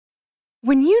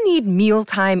When you need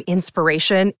mealtime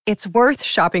inspiration, it's worth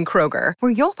shopping Kroger,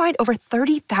 where you'll find over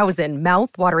 30,000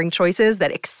 mouth-watering choices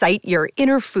that excite your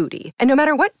inner foodie. And no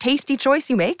matter what tasty choice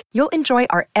you make, you'll enjoy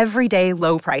our everyday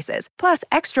low prices, plus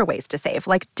extra ways to save,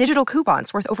 like digital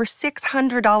coupons worth over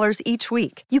 $600 each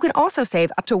week. You can also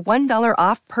save up to $1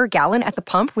 off per gallon at the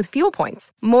pump with fuel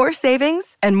points. More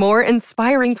savings and more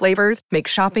inspiring flavors make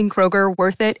shopping Kroger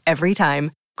worth it every time.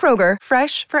 Kroger,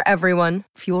 fresh for everyone.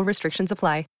 Fuel restrictions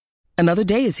apply. Another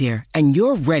day is here, and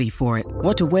you're ready for it.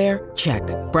 What to wear? Check.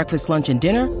 Breakfast, lunch, and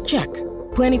dinner? Check.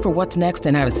 Planning for what's next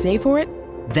and how to save for it?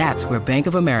 That's where Bank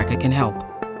of America can help.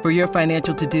 For your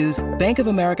financial to-dos, Bank of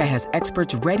America has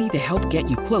experts ready to help get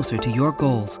you closer to your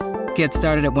goals. Get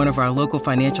started at one of our local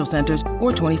financial centers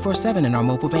or 24/7 in our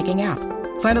mobile banking app.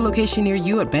 Find a location near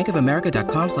you at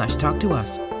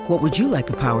bankofamerica.com/talktous. What would you like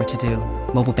the power to do?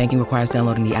 Mobile banking requires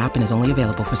downloading the app and is only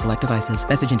available for select devices.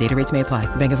 Message and data rates may apply.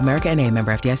 Bank of America NA,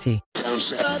 member FDIC.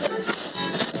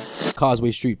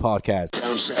 Causeway Street Podcast.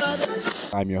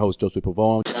 I'm your host, Joseph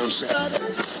Pavone.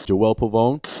 Joel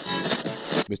Pavone.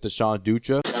 Mr. Sean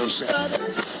Dutra.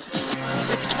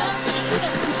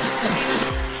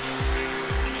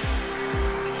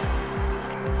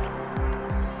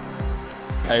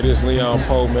 Hey, this is Leon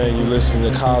Poe, man. You listening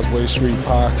to Causeway Street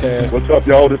Podcast. What's up,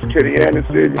 y'all? This is Kenny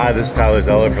Anderson. Hi, this is Tyler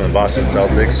Zeller from the Boston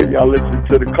Celtics. Y'all listen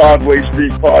to the Causeway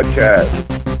Street Podcast.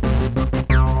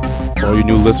 For all you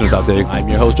new listeners out there, I'm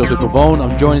your host, Joseph Pavone.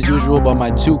 I'm joined as usual by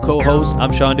my two co-hosts.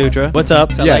 I'm Sean Dutra. What's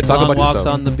up? Sound like talk long about walks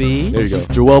yourself. on the bee. There you go.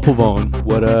 Joel Pavone.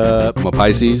 What up? I'm a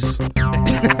Pisces.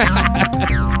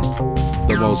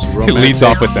 The most It romantic. leads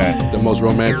off with that. The most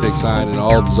romantic sign in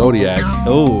all of Zodiac.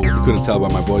 Oh, You couldn't tell by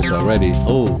my voice already.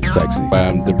 oh, Sexy.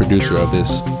 I'm the producer of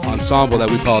this ensemble that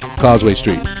we call Causeway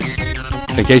Street.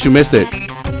 In case you missed it,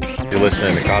 You're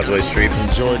listening to Causeway Street.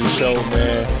 Enjoy the show,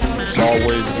 man. It's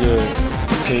always good.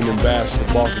 Team ambassador,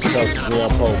 Boston Celtics, Leon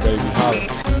Poe, baby. Holla.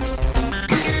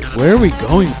 where are we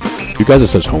going? you guys are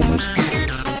such homers.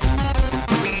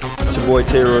 It's your boy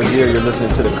Tay Rozier. You're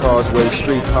listening to the Causeway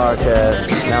Street Podcast.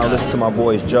 Now listen to my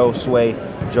boys Joe, Sway,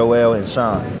 Joel, and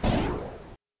Sean.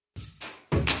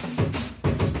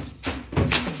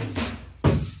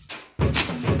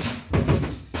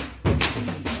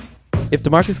 If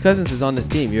DeMarcus Cousins is on this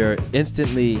team, you're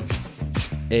instantly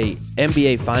a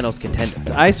NBA Finals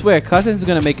contender. I swear, Cousins is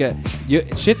gonna make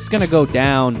shit's gonna go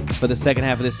down for the second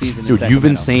half of the season. Dude, you've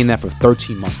been saying that for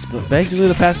 13 months. basically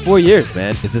the past 4 years,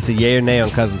 man. Is this a yay or nay on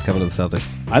Cousins coming to the Celtics?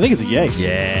 I think it's a yay.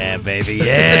 Yeah, baby,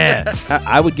 yeah.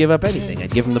 I would give up anything.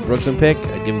 I'd give him the Brooklyn pick.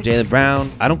 I'd give him Jaylen Brown.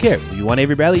 I don't care. You want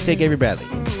Avery Bradley? Take Avery Bradley.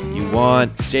 You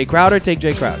want Jay Crowder? Take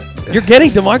Jay Crowder. You're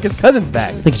getting DeMarcus Cousins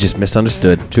back. I think he's just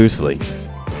misunderstood, truthfully.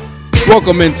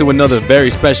 Welcome into another very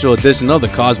special edition of the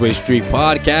Causeway Street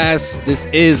Podcast. This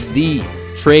is the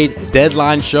trade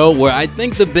deadline show where I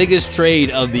think the biggest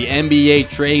trade of the NBA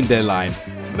trade deadline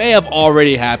may have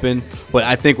already happened, but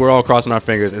I think we're all crossing our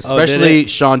fingers, especially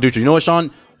Sean Dutra. You know what, Sean?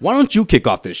 Why don't you kick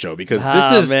off this show? Because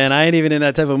this is... man, I ain't even in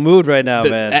that type of mood right now,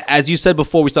 man. As you said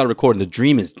before we started recording, the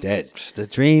dream is dead. The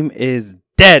dream is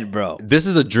dead, bro. This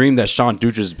is a dream that Sean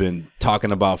Dutra's been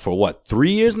talking about for what,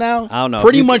 3 years now? I don't know.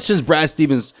 Pretty much since Brad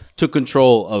Stevens took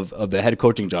control of the head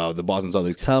coaching job of the Boston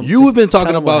Celtics. You've You've been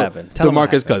talking about DeMarcus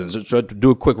DeMarcus Cousins. So to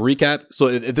do a quick recap. So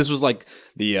if this was like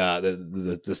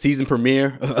the season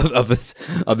premiere of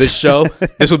this show,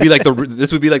 this would be like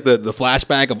the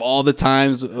flashback of all the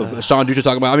times of Sean Dutra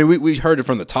talking about. I mean, we heard it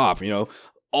from the top, you know.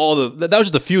 That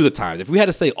was just a few of the times. If we had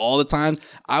to say all the times,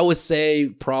 I would say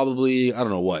probably, I don't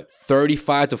know what,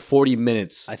 35 to 40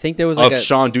 minutes. I think there was of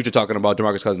Sean Dutra talking about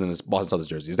DeMarcus Cousins in his Boston Celtics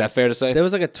jersey. Is that fair to say? There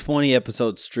was like a 20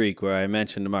 episode streak where I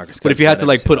mentioned DeMarcus Cousins. But if you had to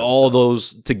like put all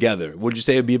those together, would you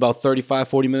say it'd be about 35,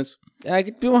 40 minutes? I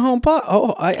could do a whole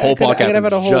podcast. I could have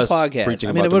had a whole podcast.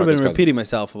 I mean, it would have been repeating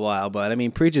myself a while, but I mean,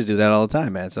 preachers do that all the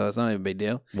time, man. So it's not even a big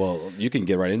deal. Well, you can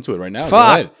get right into it right now.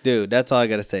 Fuck, dude. That's all I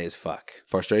gotta say is fuck.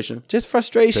 Frustration? Just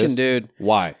frustration, Pissed? dude.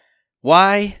 Why?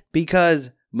 Because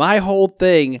my whole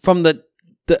thing from the.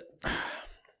 All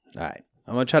right.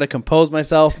 I'm going to try to compose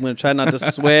myself. I'm going to try not to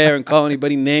swear and call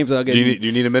anybody names that I'll get do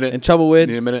you need a minute? in trouble with.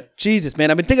 You need a minute? Jesus, man.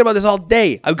 I've been thinking about this all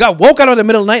day. I got woke out in the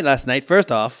middle of the night last night,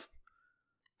 first off.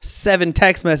 7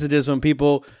 text messages from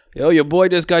people. Yo, your boy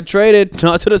just got traded.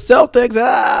 Not to the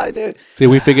Celtics. Dude. See,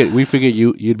 we figured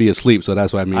you'd be asleep, so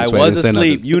that's why I was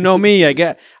asleep. You know me.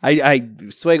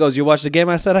 Sway goes, you watched the game?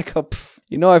 I said,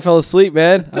 you know I fell asleep,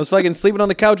 man. I was fucking sleeping on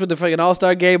the couch with the fucking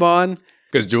All-Star game on.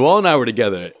 Because Joel and I were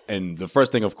together, and the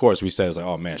first thing, of course, we said was like,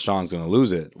 "Oh man, Sean's gonna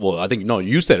lose it." Well, I think no,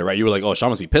 you said it right. You were like, "Oh, Sean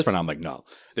must be pissed right now." I'm like, "No,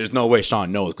 there's no way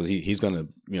Sean knows because he's gonna,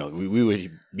 we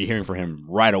would be hearing from him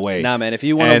right away." Nah, man, if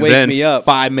you want to wake me up,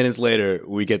 5 minutes later,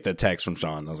 we get the text from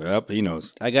Sean. I was like, "Oh, he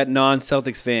knows." I got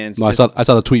non-Celtics fans. No, I saw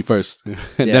the tweet first, and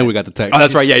then we got the text. Oh,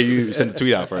 that's right. Yeah, you sent the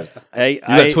tweet out first. You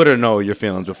let Twitter know your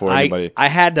feelings before anybody. I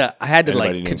had to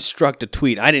like knew. construct a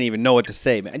tweet. I didn't even know what to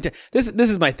say, man. This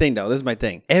is my thing, though. This is my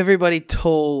thing. Everybody.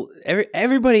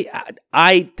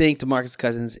 I think DeMarcus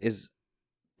Cousins is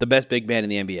the best big man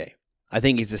in the NBA. I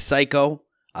think he's a psycho.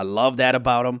 I love that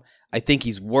about him. I think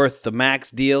he's worth the max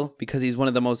deal because he's one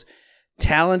of the most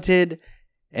talented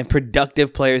and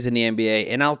productive players in the NBA.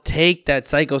 And I'll take that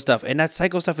psycho stuff. And that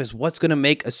psycho stuff is what's going to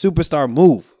make a superstar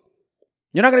move.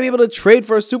 You're not going to be able to trade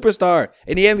for a superstar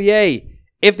in the NBA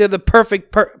if they're the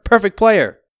perfect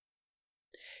player.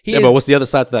 But what's the other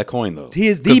side to that coin, though? He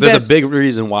is the best. There's a big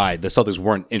reason why the Celtics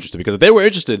weren't interested. Because if they were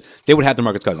interested, they would have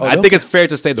DeMarcus Cousins. I think it's fair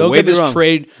to say the way this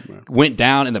trade went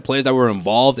down and the players that were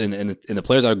involved and the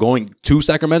players that are going to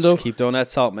Sacramento. Just keep throwing that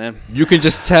salt, man. You can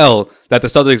just tell that the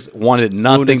Celtics wanted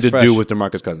nothing to do with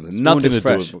DeMarcus Cousins. Nothing to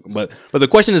do with. But the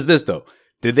question is this, though: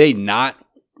 did they not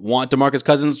want DeMarcus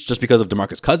Cousins just because of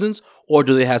DeMarcus Cousins, or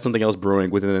do they have something else brewing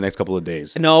within the next couple of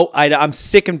days? No, I'm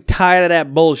sick and tired of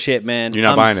that bullshit, man. You're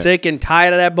not buying it. I'm sick and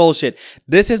tired of that bullshit.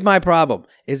 This is my problem,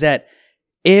 is that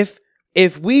if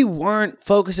we weren't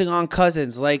focusing on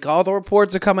Cousins, like all the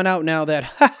reports are coming out now that,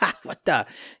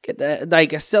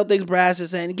 like a Celtics brass is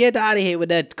saying, get out of here with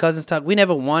that Cousins talk. We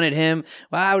never wanted him.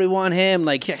 Why would we want him?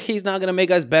 Like, he's not going to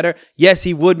make us better. Yes,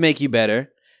 he would make you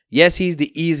better. Yes, he's the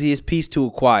easiest piece to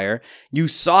acquire. You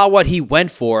saw what he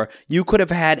went for. You could have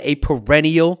had a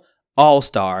perennial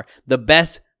all-star, the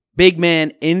best big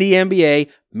man in the NBA,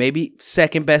 maybe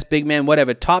second best big man,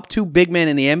 whatever, top 2 big men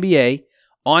in the NBA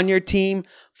on your team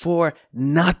for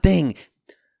nothing.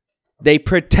 They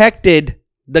protected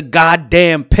the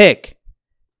goddamn pick.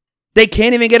 They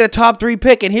can't even get a top 3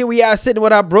 pick, and here we are sitting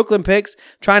with our Brooklyn picks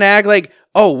trying to act like,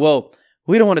 oh, well,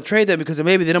 we don't want to trade them because of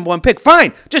maybe the number 1 pick.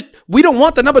 Fine. Just, we don't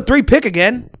want the number 3 pick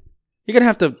again. You're going to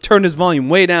have to turn this volume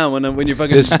way down when you're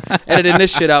fucking editing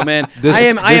this shit out, man. I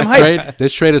am hyped.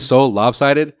 This trade is so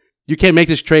lopsided. You can't make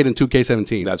this trade in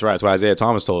 2K17. That's right. That's what Isaiah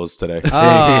Thomas told us today.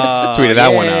 Tweeted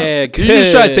that one out. Did you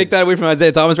just try to take that away from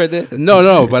Isaiah Thomas right there?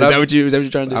 No. But is that what you're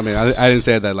trying to do? I mean, I didn't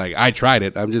say that like I tried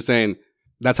it. I'm just saying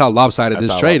that's how lopsided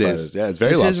this trade is. Yeah, it's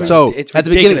very lopsided. So it's at the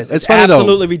ridiculous. It's funny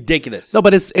absolutely ridiculous. No,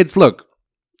 but it's look.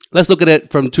 Let's look at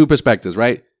it from 2 perspectives,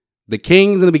 right? The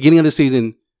Kings in the beginning of the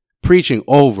season preaching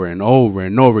over and over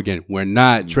and over again, we're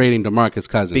not trading DeMarcus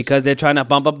Cousins. Because they're trying to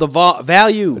bump up the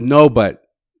value. No, but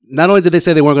not only did they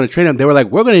say they weren't going to trade him, they were like,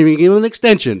 we're going to even give him an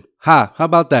extension. How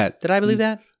about that? Did I believe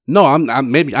that? No,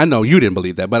 maybe I know you didn't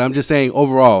believe that, but I'm just saying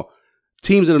overall,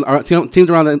 teams around the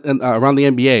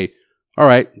NBA, all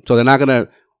right, so we're not going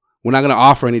to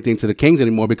offer anything to the Kings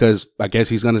anymore because I guess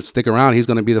he's going to stick around. He's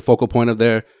going to be the focal point of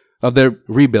their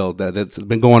rebuild that's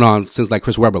been going on since like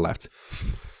Chris Webber left.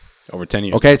 Over 10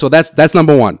 years. Okay, so that's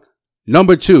number 1.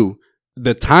 Number 2,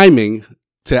 the timing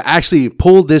to actually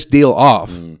pull this deal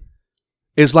off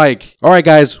is like, all right,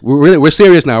 guys, we're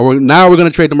serious now. We're going to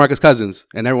trade DeMarcus Cousins,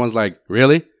 and everyone's like,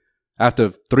 really? After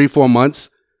 3-4 months,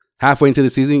 halfway into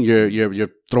the season, you're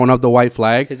throwing up the white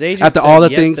flag. His agent after said all the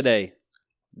yesterday things.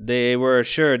 They were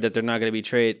assured that they're not going to be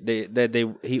traded.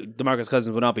 DeMarcus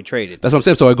Cousins will not be traded. That's what I'm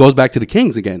saying. So it goes back to the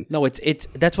Kings again. No, it's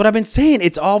that's what I've been saying.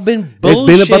 It's all been bullshit.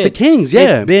 It's been about the Kings.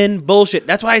 Yeah, it's been bullshit.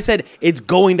 That's why I said it's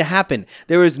going to happen.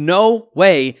 There is no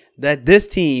way that this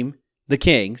team, the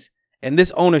Kings, and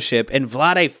this ownership and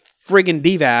Vlade friggin'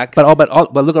 Divac.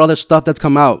 But look at all the stuff that's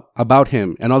come out about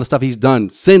him and all the stuff he's done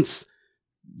since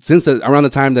around the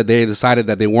time that they decided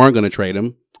that they weren't going to trade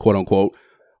him, quote unquote.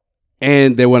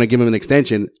 And they want to give him an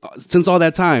extension since all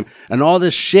that time. And all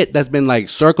this shit that's been like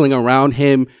circling around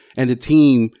him and the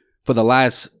team for the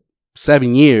last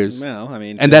 7 years. Well, I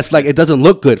mean, and that's like, it doesn't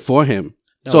look good for him.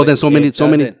 No, so then so many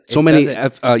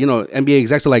NBA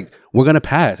execs are like, we're going to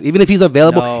pass. Even if he's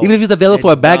available,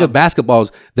 for a bag of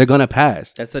basketballs, they're going to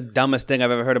pass. That's the dumbest thing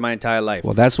I've ever heard in my entire life.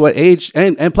 Well, that's what age,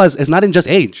 and plus, it's not in just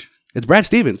age. It's Brad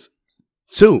Stevens,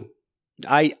 too.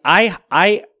 I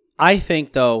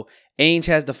think, though, Ainge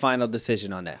has the final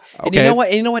decision on that. Okay. And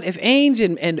you know what? If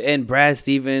Ainge and Brad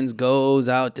Stevens goes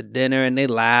out to dinner and they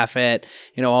laugh at,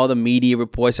 all the media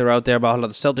reports that are out there about how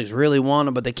the Celtics really want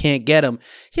him, but they can't get him.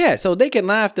 Yeah, so they can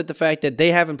laugh at the fact that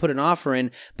they haven't put an offer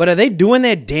in, but are they doing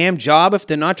their damn job if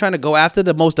they're not trying to go after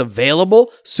the most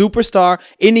available superstar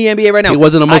in the NBA right now? He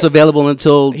wasn't the most available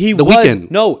until the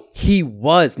weekend. No, he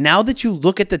was. Now that you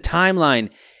look at the timeline,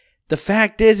 the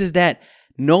fact is that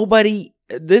nobody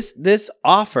this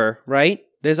offer, right?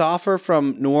 This offer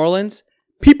from New Orleans,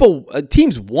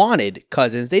 teams wanted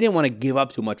Cousins. They didn't want to give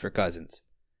up too much for Cousins,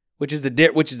 which is the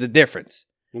difference.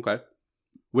 Okay.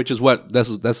 Which is what that's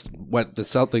what the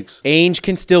Celtics. Ainge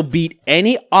can still beat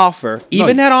any offer,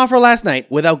 even that offer last night,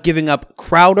 without giving up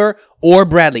Crowder or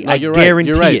Bradley. I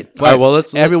guarantee it. All right, well,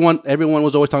 everyone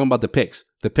was always talking about the picks.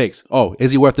 The picks. Oh, is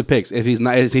he worth the picks? If he's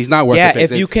not worth the picks. Yeah,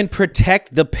 if you can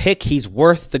protect the pick, he's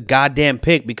worth the goddamn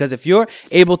pick. Because if you're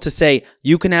able to say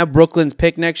you can have Brooklyn's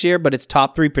pick next year, but it's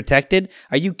top 3 protected,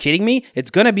 are you kidding me?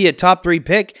 It's going to be a top 3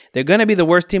 pick. They're going to be the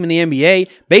worst team in the NBA.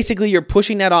 Basically, you're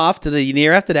pushing that off to the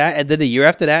year after that, and then the year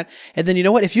after that, and then you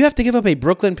know what? If you have to give up a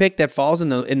Brooklyn pick that falls in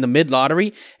the mid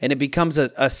lottery and it becomes a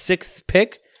 6th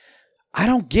pick, I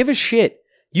don't give a shit.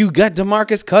 You got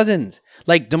DeMarcus Cousins.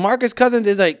 Like, DeMarcus Cousins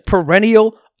is a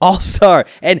perennial all-star.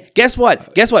 And guess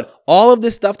what? All of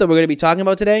this stuff that we're going to be talking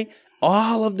about today,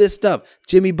 all of this stuff,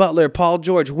 Jimmy Butler, Paul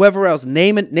George, whoever else,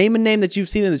 name a name that you've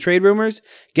seen in the trade rumors.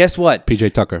 Guess what?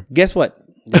 PJ Tucker. Guess what?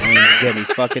 Don't get me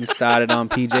fucking started on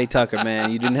PJ Tucker,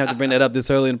 man. You didn't have to bring that up this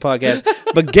early in the podcast.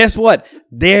 But guess what?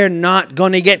 They're not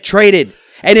going to get traded.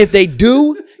 And if they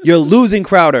do, you're losing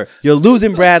Crowder. You're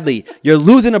losing Bradley. You're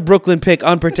losing a Brooklyn pick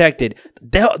unprotected.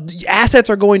 The assets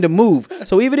are going to move.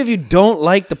 So even if you don't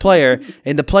like the player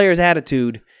and the player's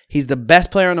attitude, he's the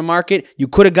best player on the market. You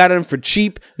could have gotten him for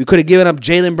cheap. You could have given up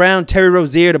Jaylen Brown, Terry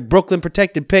Rozier, the Brooklyn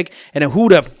protected pick, and who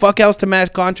the fuck else to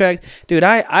match contract. Dude,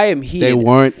 I am heated. They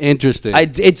weren't interested.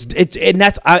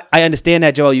 I understand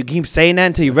that, Joel. You keep saying that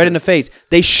until you're red in the face.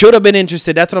 They should have been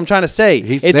interested. That's what I'm trying to say.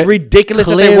 It's ridiculous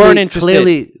that they weren't interested.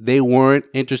 Clearly, they weren't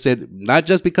interested, not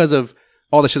just because of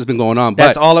all the shit's been going on.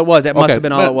 That's all it was. That must have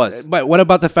been all it was. But what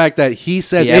about the fact that he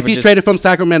said if he's traded from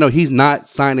Sacramento, he's not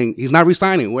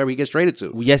re-signing whoever he gets traded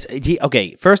to? Yes.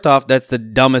 Okay. First off, that's the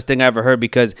dumbest thing I ever heard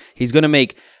because he's going to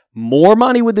make more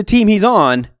money with the team he's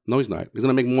on. No, he's not. He's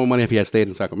going to make more money if he had stayed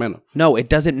in Sacramento. No, it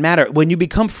doesn't matter. When you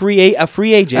become a free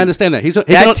agent, I understand that.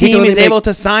 That team is able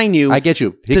to sign you. I get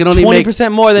you. He can only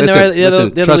 20% more than the other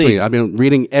trust league. me, I've been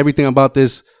reading everything about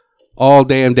this all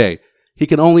damn day. He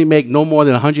can only make no more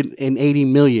than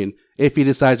 $180 million if he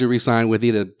decides to re-sign with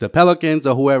either the Pelicans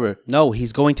or whoever. No,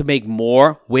 he's going to make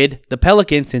more with the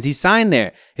Pelicans since he signed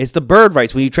there. It's the bird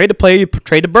rights. When you trade a player, you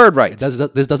trade the bird rights.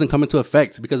 This doesn't come into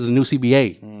effect because of the new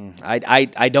CBA.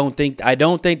 I don't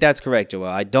think that's correct, Joel.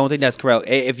 I don't think that's correct.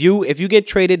 If you get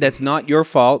traded, that's not your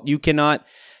fault. You cannot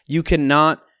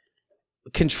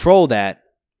control that.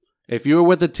 If you were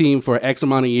with the team for X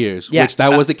amount of years, which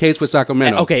that was the case with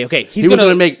Sacramento. Okay. He was going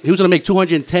to make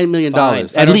 $210 million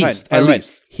at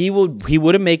least. He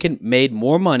would have made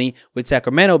more money with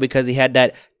Sacramento because he had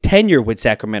that tenure with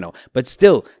Sacramento. But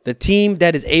still, the team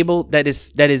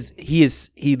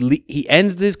he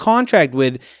ends his contract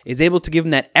with is able to give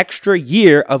him that extra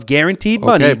year of guaranteed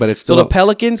money. But it's still so the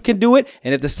Pelicans can do it,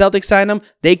 and if the Celtics sign him,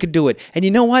 they could do it. And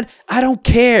you know what? I don't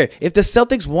care if the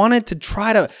Celtics wanted to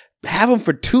try to have him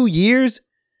for 2 years,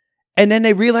 and then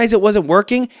they realized it wasn't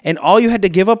working, and all you had to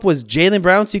give up was Jaylen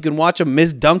Brown so you can watch him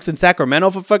miss dunks in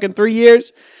Sacramento for fucking 3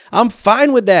 years. I'm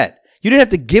fine with that. You didn't have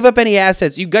to give up any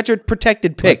assets. You got your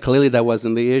protected pick. But clearly that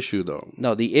wasn't the issue, though.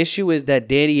 No, the issue is that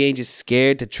Danny Ainge is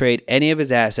scared to trade any of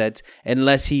his assets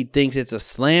unless he thinks it's a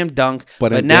slam dunk.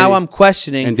 But now I'm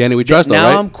questioning. And Danny we trust, though, now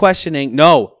right? I'm questioning.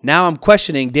 No, now I'm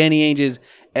questioning Danny Ainge's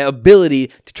ability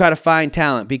to try to find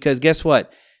talent because guess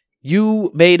what? You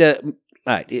made a.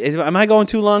 All right, am I going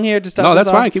too long here to stop? No, this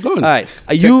that's fine. Keep going. All right,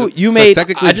 you made. I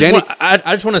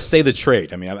just want to say the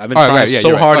trade. I mean, I've been trying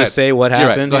so hard to say what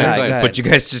happened, Go ahead. but you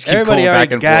guys just keep Everybody going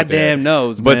back and forth. Goddamn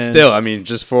knows, but man. still, I mean,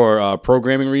 just for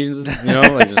programming reasons,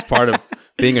 like just part of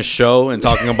being a show and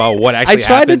talking about what actually happened. I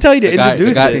tried to tell you to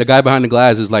introduce it. The guy behind the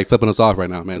glass is like flipping us off right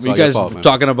now, man. It's you guys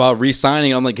talking about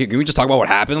re-signing. I'm like, can we just talk about what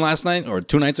happened last night or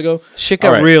 2 nights ago? Shit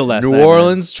got real last night. New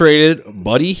Orleans traded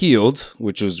Buddy Hield,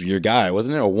 which was your guy,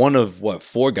 wasn't it? Or one of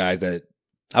 4 guys that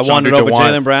I wanted over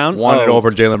Jaylen Brown. Over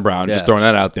Jaylen Brown. Yeah. Just throwing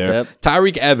that out there. Yep.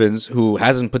 Tyreek Evans, who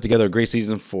hasn't put together a great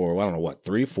season for, I don't know,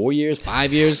 3, 4 years,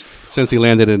 5 years? Since he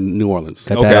landed in New Orleans.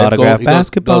 Got that autographed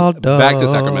basketball goes back to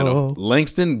Sacramento.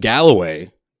 Langston Galloway.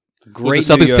 Great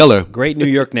Celtics killer. Great New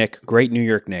York Knick.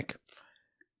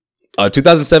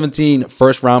 2017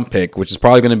 first round pick, which is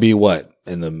probably going to be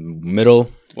in the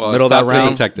middle of that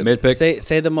round, mid pick.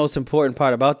 Say the most important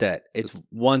part about that. It's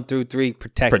 1 through 3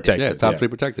 protected. Yeah, top 3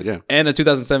 protected. Yeah, and a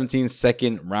 2017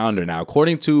 second rounder. Now,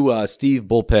 according to Steve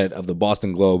Bulpett of the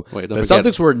Boston Globe, the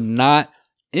Celtics were not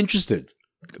interested.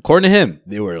 According to him,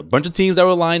 there were a bunch of teams that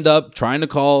were lined up trying to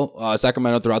call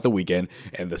Sacramento throughout the weekend,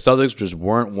 and the Celtics just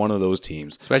weren't one of those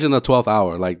teams. Especially in the 12th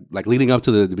hour, like leading up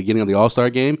to the beginning of the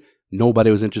All-Star game, nobody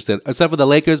was interested, except for the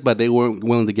Lakers, but they weren't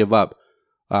willing to give up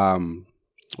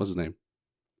what's his name?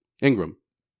 Ingram.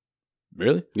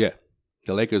 Really? Yeah.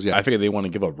 The Lakers, yeah. I figured they want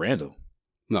to give up Randall.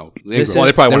 No. Well, they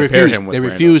probably want to pair him with They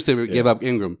Randall. refused to give up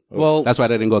Ingram. Well, that's why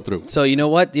they didn't go through. So you know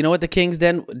what? You know what the Kings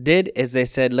then did is they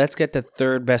said, let's get the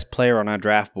third best player on our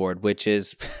draft board, which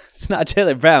is it's not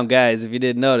Jaylen Brown, guys. If you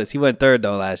didn't notice, he went third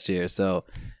though last year. So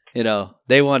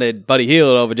they wanted Buddy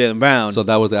Hield over Jaylen Brown. So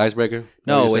that was the icebreaker?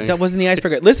 No, that wasn't the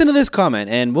icebreaker. Listen to this comment,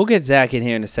 and we'll get Zach in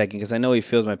here in a second because I know he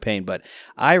feels my pain. But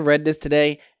I read this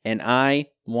today, and I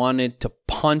wanted to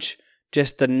punch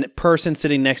just the person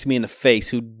sitting next to me in the face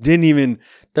who doesn't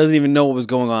even know what was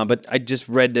going on. But I just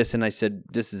read this, and I said,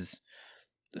 "This is."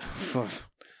 All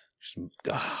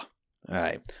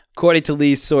right. According to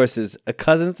Lee's sources, a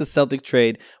Cousins to Celtic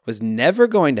trade was never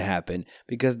going to happen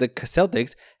because the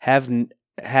Celtics have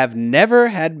never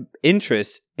had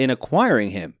interest in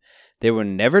acquiring him. There were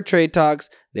never trade talks.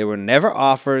 There were never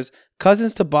offers.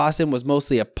 Cousins to Boston was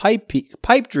mostly a pipe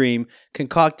dream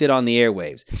concocted on the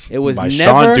airwaves. It was By never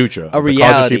Sean Dutra a of the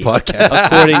reality, Cosby Podcast.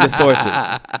 according to sources.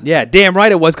 Yeah, damn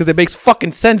right it was because it makes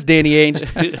fucking sense, Danny Ainge.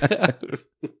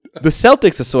 The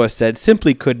Celtics, the source said,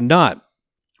 simply could not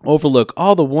overlook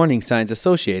all the warning signs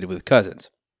associated with Cousins.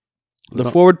 The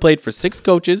forward played for 6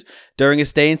 coaches during his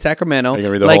stay in Sacramento. Are you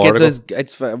gonna read the whole article?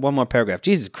 It's one more paragraph.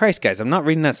 Jesus Christ, guys, I'm not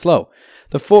reading that slow.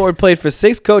 The forward played for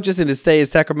 6 coaches in his stay in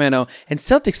Sacramento, and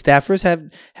Celtic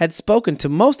staffers had spoken to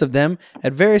most of them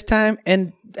at various times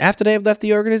and after they have left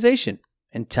the organization.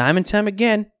 And time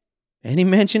again, any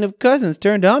mention of Cousins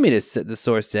turned on me, the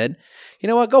source said. You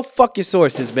know what? Go fuck your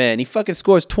sources, man. He fucking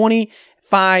scores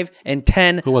 25 and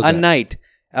 10 a night.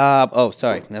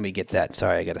 Sorry. Let me get that.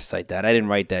 Sorry, I got to cite that. I didn't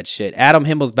write that shit. Adam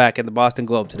Himmel's-back at the Boston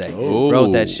Globe today.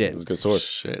 Wrote that shit. That's a good source.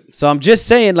 Shit. So I'm just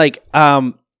saying,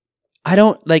 I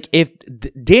don't, if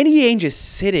Danny Ainge is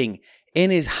sitting in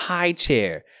his high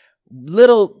chair,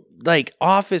 little,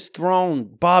 office throne,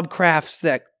 Bob Kraft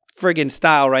friggin'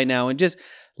 style right now, and just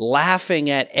laughing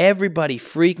at everybody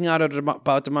freaking out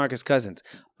about DeMarcus Cousins.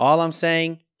 All I'm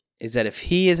saying is that if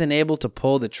he isn't able to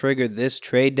pull the trigger this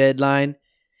trade deadline,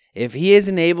 if he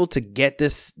isn't able to get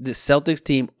this Celtics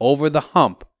team over the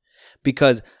hump,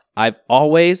 because I've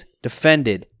always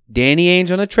defended Danny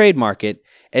Ainge on the trade market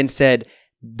and said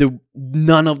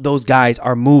none of those guys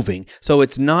are moving. So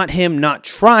it's not him not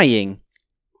trying.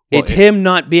 It's him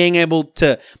not being able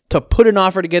to put an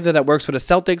offer together that works for the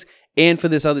Celtics and for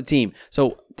this other team.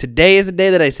 So today is the day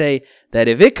that I say that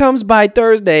if it comes by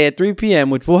Thursday at 3 p.m.,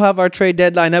 which we'll have our trade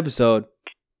deadline episode.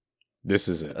 This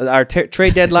is it. Our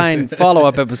trade deadline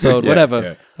follow-up episode,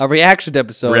 a reaction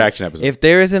episode. If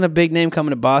there isn't a big name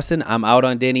coming to Boston, I'm out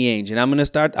on Danny Ainge, and I'm gonna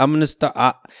start.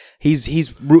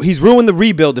 He's ruined the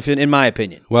rebuild, in my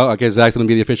opinion. Well, I guess Zach's gonna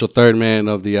be the official third man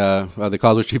of the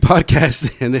Causeway Street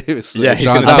podcast, and he's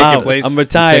gonna take your place. I'm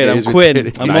retired. I'm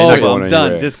quitting. I'm over. I'm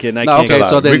done. Just kidding. I can't. Okay,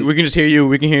 so then we can just hear you.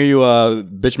 We can hear you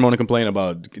bitch, moan, and complain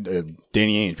about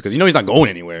Danny Ainge because he's not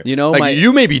going anywhere.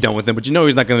 You may be done with him, but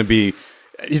he's not going to be.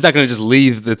 He's not going to just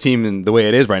leave the team in the way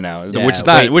it is right now,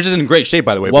 which is in great shape,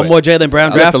 by the way. One more Jaylen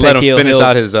Brown draft pick. Let him finish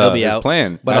out his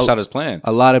plan. Finish out his plan.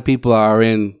 A lot of people are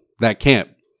in that camp.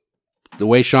 The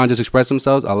way Sean just expressed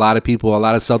himself, a lot of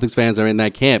Celtics fans are in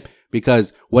that camp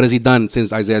because what has he done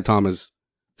since the Isaiah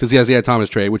Thomas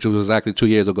trade, which was exactly 2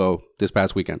 years ago this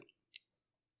past weekend?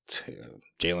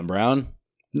 Jaylen Brown.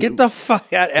 Get the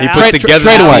fuck out. He put together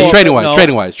trading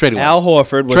wise. Al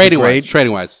Horford was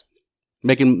trading wise.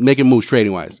 Making moves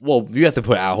trading wise. Well, you have to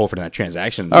put Al Horford in that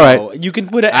transaction. All right, you can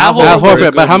put Al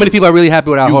Horford. But how many people are really happy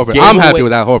with Al Horford? I'm happy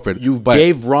with Al Horford. You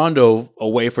gave Rondo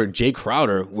away for Jay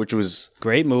Crowder, which was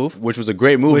great move. Which was a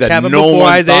great move. Which that happened no before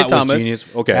one Isaiah thought Thomas. Was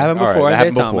genius. Okay, happened before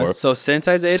Isaiah Thomas. So since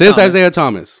Isaiah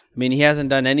Thomas, I mean, he hasn't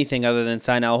done anything other than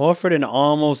sign Al Horford and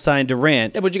almost sign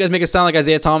Durant. Yeah, but you guys make it sound like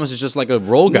Isaiah Thomas is just like a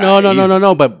role guy.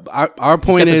 No. But our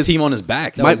point is the team on his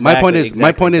back. My point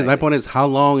is, how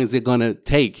long is it gonna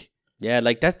take? Yeah,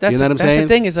 that's you know what I'm that's saying? the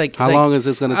thing is how long is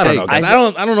this going to take? I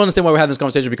don't understand why we're having this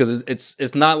conversation because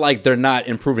it's not like they're not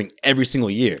improving every single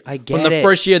year. I get From the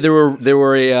first year, they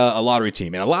were a lottery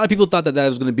team, and a lot of people thought that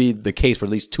was going to be the case for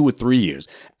at least 2 or 3 years.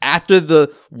 After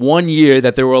the 1 year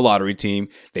that they were a lottery team,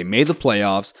 they made the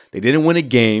playoffs. They didn't win a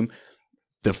game.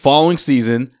 The following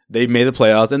season, they made the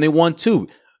playoffs and they won 2.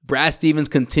 Brad Stevens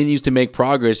continues to make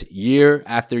progress year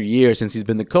after year since he's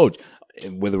been the coach.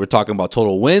 Whether we're talking about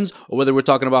total wins or whether we're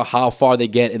talking about how far they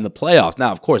get in the playoffs.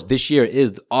 Now, of course, this year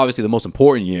is obviously the most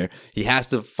important year. He has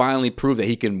to finally prove that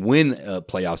he can win a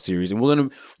playoff series, and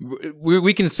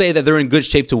we can say that they're in good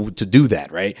shape to do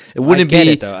that, right? It wouldn't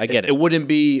I get it. It wouldn't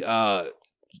be.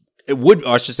 It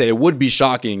would be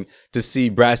shocking to see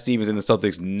Brad Stevens and the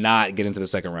Celtics not get into the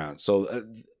second round. So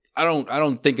I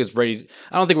don't think it's ready.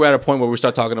 I don't think we're at a point where we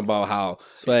start talking about how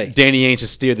Danny Ainge has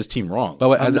steered this team wrong.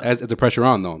 But as the pressure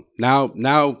on though,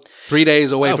 now 3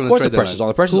 days away from of course the the pressure's on.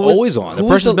 The pressure's always on. The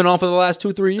pressure's been on for the last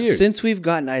 2-3 years. Since we've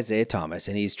gotten Isaiah Thomas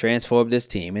and he's transformed this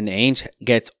team, and Ainge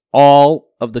gets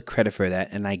all of the credit for that,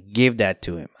 and I give that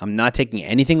to him. I'm not taking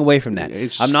anything away from that.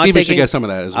 Steven should get some of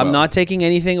that as well. I'm not taking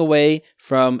anything away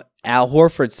from Al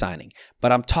Horford signing,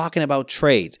 but I'm talking about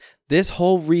trades. This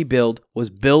whole rebuild was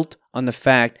built on the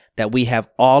fact that we have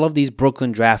all of these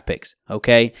Brooklyn draft picks,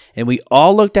 okay? And we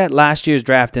all looked at last year's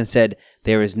draft and said,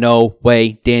 there is no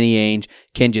way Danny Ainge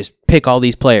can just pick all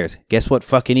these players. Guess what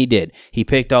fucking he did? He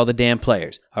picked all the damn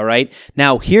players, all right?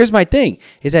 Now, here's my thing,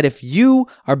 is that if you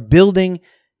are building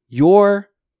your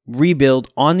rebuild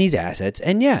on these assets,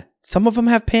 and yeah, some of them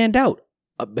have panned out.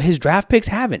 His draft picks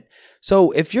haven't.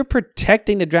 So if you're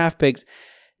protecting the draft picks,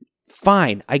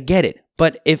 fine, I get it.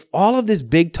 But if all of this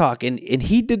big talk, and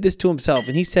he did this to himself,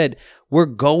 and he said, we're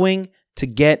going to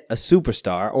get a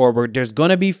superstar, or there's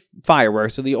going to be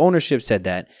fireworks, so the ownership said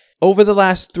that. Over the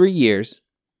last 3 years,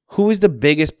 who is the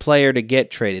biggest player to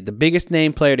get traded? The biggest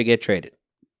name player to get traded?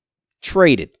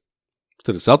 Traded.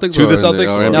 To the Celtics? To the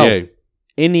Celtics? Or No, NBA?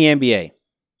 in the NBA.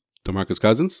 DeMarcus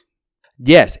Cousins?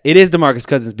 Yes, it is DeMarcus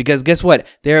Cousins, because guess what?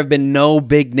 There have been no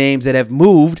big names that have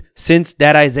moved since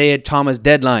that Isaiah Thomas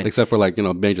deadline. Except for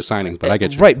major signings, but I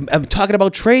get you. Right. I'm talking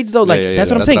about trades though. That's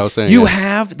what I'm saying. What I was saying. You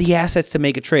have the assets to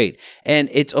make a trade, and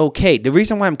it's okay. The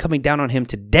reason why I'm coming down on him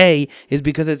today is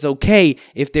because it's okay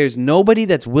if there's nobody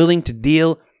that's willing to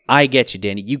deal. I get you,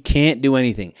 Danny. You can't do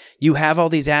anything. You have all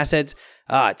these assets.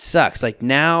 It sucks. Like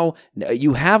now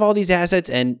you have all these assets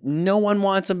and no one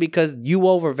wants them because you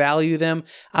overvalue them.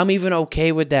 I'm even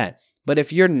okay with that. But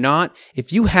if you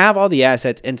have all the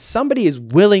assets and somebody is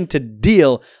willing to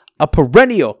deal a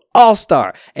perennial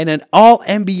all-star and an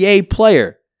all-NBA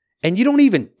player and you don't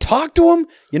even talk to him,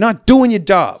 you're not doing your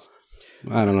job.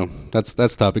 I don't know.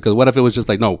 That's tough, because what if it was just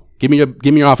like, no, give me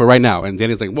your offer right now, and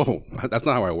Danny's like, whoa, that's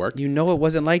not how I work. You know it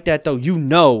wasn't like that though. You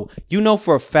know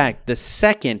for a fact the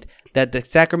second that the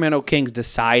Sacramento Kings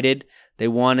decided they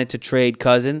wanted to trade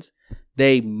Cousins,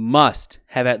 they must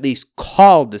have at least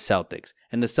called the Celtics.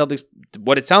 And the Celtics,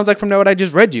 what it sounds like from what I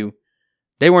just read you,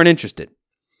 they weren't interested.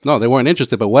 No, they weren't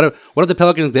interested. But what if the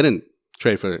Pelicans didn't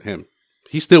trade for him?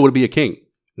 He still would be a King.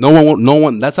 No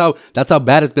one. That's how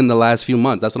bad it's been the last few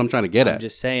months. That's what I'm trying to get at. I'm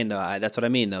just saying, though. That's what I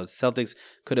mean, though. The Celtics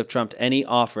could have trumped any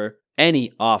offer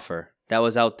that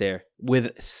was out there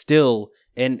with still.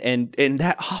 And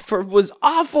that offer was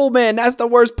awful, man. That's the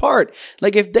worst part.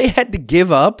 Like if they had to give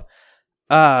up,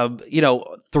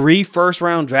 3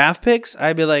 first-round draft picks,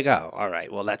 I'd be like, oh, all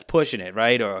right, well that's pushing it,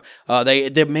 right? Or they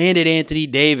demanded Anthony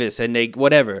Davis and they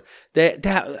whatever.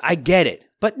 That I get it,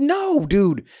 but no,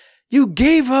 dude, you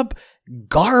gave up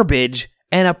garbage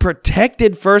and a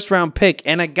protected first-round pick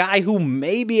and a guy who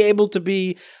may be able to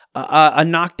be a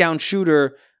knockdown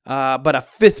shooter. But a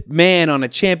fifth man on a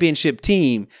championship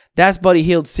team, that's Buddy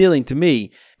Hield's ceiling to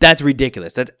me. That's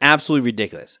ridiculous. That's absolutely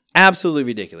ridiculous. Absolutely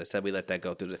ridiculous that we let that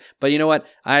go through. But you know what?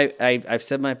 I've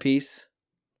said my piece.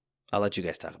 I'll let you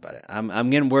guys talk about it. I'm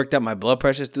getting worked up. My blood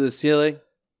pressure's through the ceiling.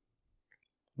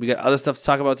 We got other stuff to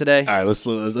talk about today. All right, let's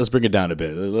bring it down a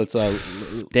bit. Let's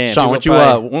damn, Sean, why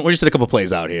don't you sit a couple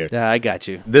plays out here? Yeah, I got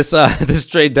you. This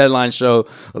trade deadline show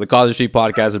of the Causeway Street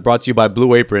Podcast is brought to you by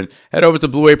Blue Apron. Head over to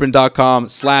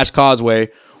blueapron.com/causeway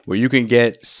where you can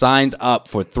get signed up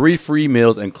for 3 free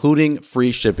meals, including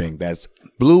free shipping. That's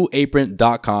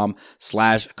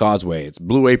blueapron.com/causeway. It's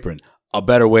Blue Apron, a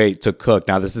better way to cook.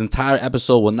 Now, this entire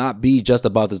episode will not be just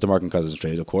about this DeMarcus Cousins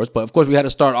trade, of course, but of course we had to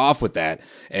start off with that.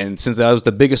 And since that was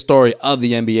the biggest story of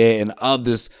the NBA and of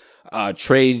this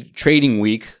trading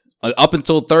week up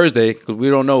until Thursday, because we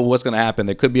don't know what's going to happen.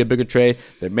 There could be a bigger trade.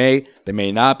 There may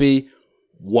not be.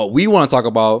 What we want to talk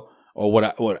about, or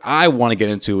what I want to get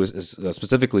into is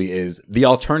specifically is the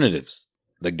alternatives,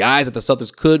 the guys that the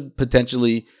Celtics could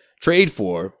potentially trade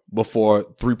for before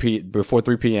 3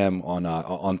 p.m.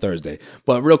 on Thursday.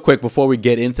 But real quick, before we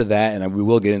get into that, and we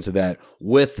will get into that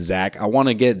with Zach, I want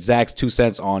to get Zach's 2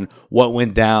 cents on what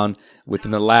went down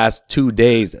within the last 2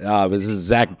 days. This is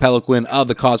Zach Peliquin of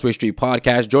the Causeway Street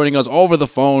Podcast joining us over the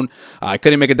phone. I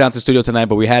couldn't make it down to the studio tonight,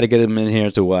 but we had to get him in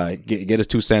here to get his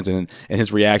 2 cents and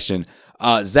his reaction.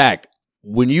 Zach,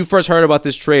 when you first heard about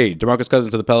this trade, DeMarcus Cousins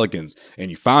to the Pelicans,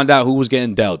 and you found out who was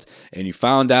getting dealt, and you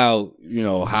found out,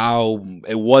 how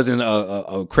it wasn't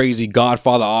a crazy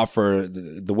Godfather offer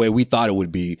the way we thought it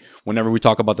would be whenever we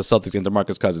talk about the Celtics and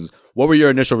DeMarcus Cousins, what were your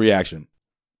initial reaction?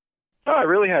 I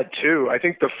really had 2. I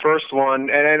think the first one,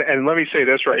 and let me say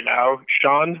this right now,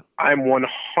 Sean, I'm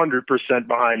 100%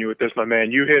 behind you with this, my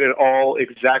man. You hit it all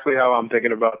exactly how I'm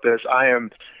thinking about this. I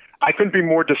am I couldn't be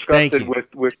more disgusted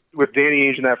with Danny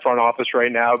Ainge in that front office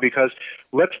right now, because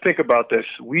let's think about this.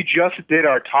 We just did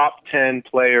our top 10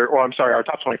 our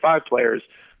top 25 players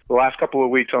the last couple of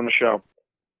weeks on the show.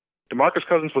 DeMarcus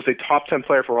Cousins was a top 10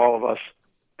 player for all of us.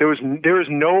 There is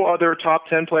no other top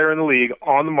 10 player in the league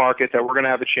on the market that we're going to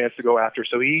have a chance to go after.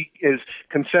 So he is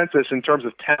consensus in terms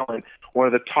of talent, one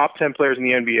of the top 10 players in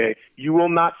the NBA. You will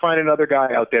not find another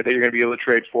guy out there that you're going to be able to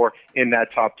trade for in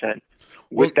that top 10.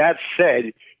 With that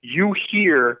said, you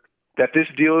hear that this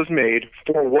deal is made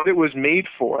for what it was made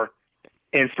for.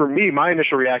 And for me, my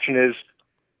initial reaction is,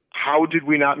 how did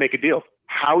we not make a deal?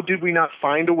 How did we not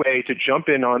find a way to jump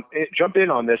in on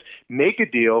this, make a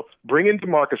deal, bring in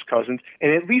DeMarcus Cousins,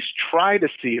 and at least try to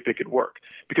see if it could work?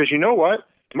 Because you know what?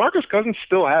 DeMarcus Cousins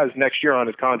still has next year on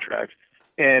his contract.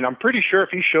 And I'm pretty sure if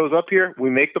he shows up here, we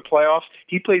make the playoffs,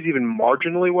 he plays even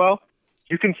marginally well,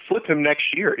 you can flip him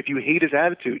next year. If you hate his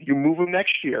attitude, you move him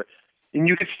next year, and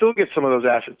you can still get some of those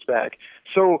assets back.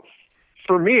 So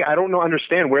for me, I don't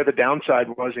understand where the downside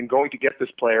was in going to get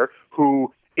this player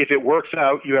who, if it works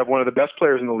out, you have one of the best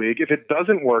players in the league. If it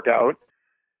doesn't work out,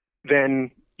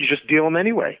 then you just deal him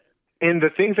anyway. And the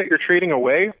things that you're trading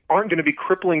away aren't going to be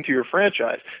crippling to your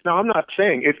franchise. Now, I'm not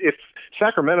saying if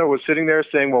Sacramento was sitting there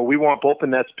saying, well, we want both the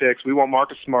Nets picks, we want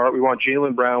Marcus Smart, we want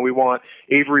Jaylen Brown, we want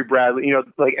Avery Bradley,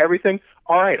 like everything.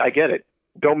 All right, I get it.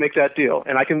 Don't make that deal.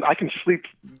 And I can sleep,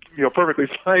 perfectly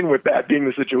fine with that being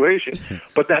the situation.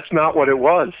 But that's not what it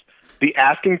was. The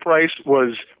asking price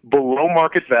was below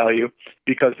market value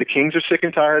because the Kings are sick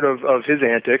and tired of his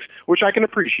antics, which I can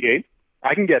appreciate.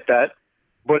 I can get that.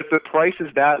 But if the price is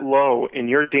that low and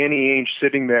you're Danny Ainge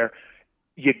sitting there,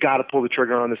 you got to pull the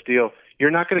trigger on this deal.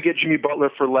 You're not going to get Jimmy Butler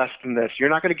for less than this. You're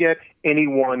not going to get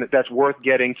anyone that's worth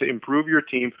getting to improve your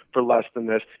team for less than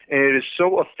this. And it is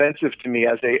so offensive to me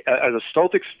as a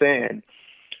Celtics fan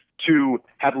to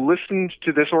have listened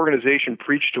to this organization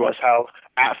preach to us how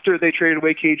after they traded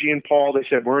away KG and Paul, they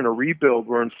said, we're in a rebuild.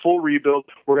 We're in full rebuild.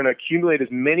 We're going to accumulate as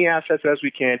many assets as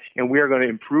we can, and we are going to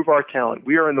improve our talent.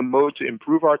 We are in the mode to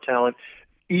improve our talent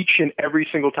each and every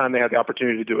single time they have the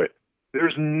opportunity to do it.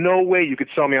 There's no way you could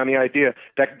sell me on the idea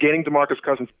that getting DeMarcus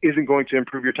Cousins isn't going to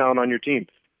improve your talent on your team.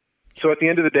 So at the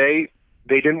end of the day,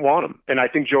 they didn't want him. And I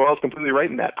think Joel's completely right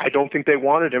in that. I don't think they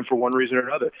wanted him for one reason or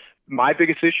another. My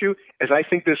biggest issue is I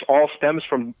think this all stems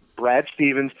from Brad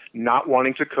Stevens not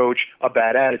wanting to coach a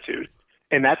bad attitude.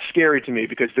 And that's scary to me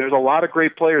because there's a lot of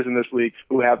great players in this league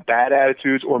who have bad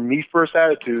attitudes or me-first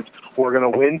attitudes who are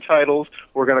going to win titles,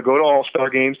 who are going to go to all-star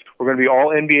games, who are going to be all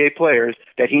NBA players,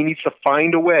 that he needs to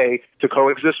find a way to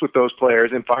coexist with those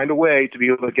players and find a way to be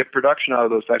able to get production out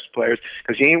of those types of players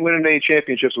because he ain't winning any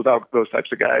championships without those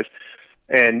types of guys.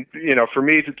 And, for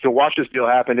me to watch this deal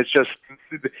happen, it's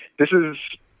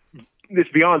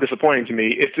beyond disappointing to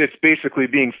me. It's basically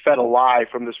being fed a lie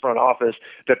from this front office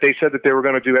that they said that they were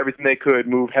going to do everything they could,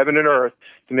 move heaven and earth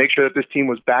to make sure that this team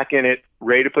was back in it,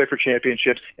 ready to play for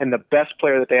championships, and the best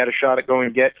player that they had a shot at going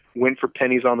to get went for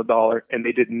pennies on the dollar, and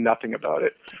they did nothing about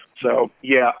it. So,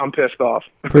 yeah, I'm pissed off.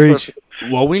 Preach.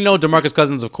 Well, we know DeMarcus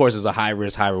Cousins, of course, is a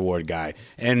high-risk, high-reward guy.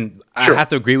 And sure. I have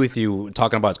to agree with you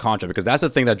talking about his contract because that's the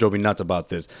thing that drove me nuts about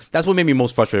this. That's what made me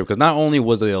most frustrated because not only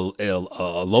was it a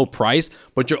low price,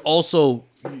 but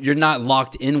you're not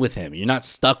locked in with him. You're not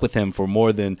stuck with him for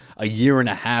more than a year and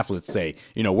a half, let's say.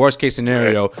 Worst case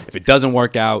scenario, if it doesn't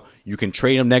work out, you can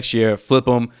trade him next year, flip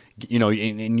him,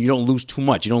 and you don't lose too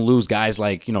much. You don't lose guys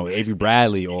like, Avery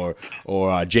Bradley or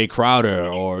Jay Crowder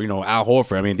or, Al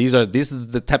Horford. I mean, this is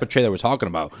the type of trade that we're talking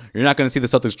about. You're not going to see the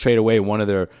Celtics trade away one of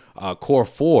their core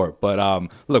four. But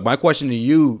look, my question to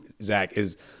you, Zach,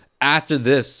 is after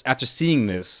seeing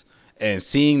this and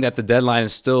seeing that the deadline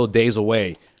is still days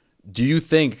away, do you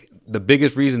think the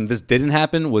biggest reason this didn't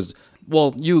happen was,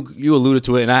 well, you alluded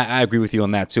to it, and I agree with you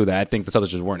on that too, that I think the Celtics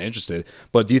just weren't interested.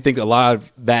 But do you think a lot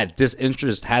of that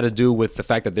disinterest had to do with the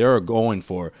fact that they are going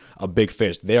for a big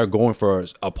fish? They are going for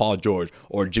a Paul George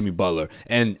or Jimmy Butler.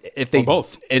 And if they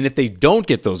both, and if they don't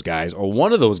get those guys or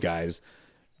one of those guys,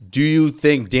 do you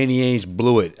think Danny Ainge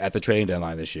blew it at the trading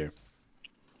deadline this year?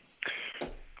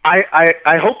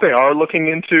 I hope they are looking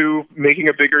into making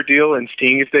a bigger deal and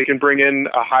seeing if they can bring in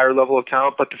a higher level of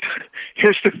talent. But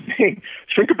here's the thing.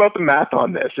 Think about the math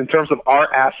on this in terms of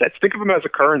our assets. Think of them as a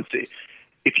currency.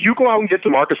 If you go out and get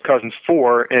DeMarcus Cousins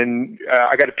and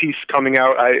I got a piece coming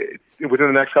out within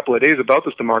the next couple of days about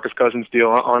this DeMarcus Cousins deal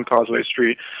on Causeway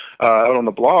Street out on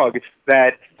the blog,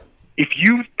 that if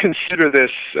you consider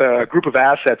this group of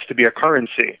assets to be a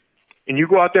currency and you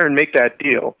go out there and make that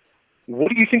deal, what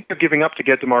do you think they're giving up to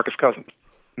get DeMarcus Cousins?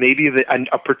 maybe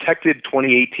a protected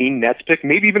 2018 Nets pick,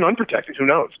 maybe even unprotected, who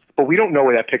knows? But we don't know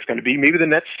where that pick's going to be. Maybe the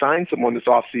Nets sign someone this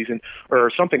offseason,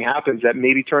 or something happens that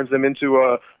maybe turns them into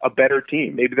a better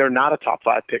team. Maybe they're not a top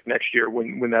 5 pick next year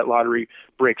when that lottery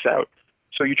breaks out.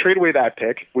 So you trade away that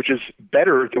pick, which is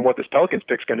better than what this Pelicans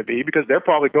pick's going to be, because they're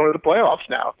probably going to the playoffs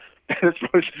now. No,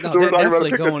 they're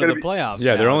definitely going to the playoffs.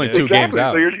 Yeah, they're only 2 games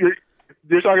out. So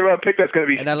you're talking about a pick that's going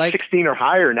to be 16 or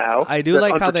higher now. I do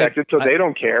like how they they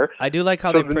don't care. I do like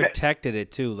how they protected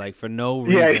it too, like for no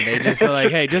reason. Yeah. They just are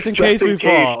like, hey, just in case we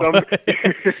fall.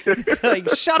 Like,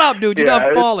 shut up, dude! You're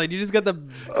not falling. You just got the.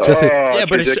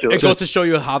 But it goes to show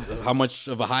you how much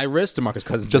of a high risk DeMarcus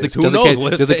Cousins is. Who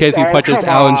knows? Just in case he punches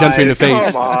Allen Gentry in the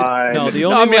face.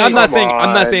 I'm not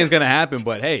saying it's going to happen,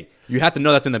 but hey. You have to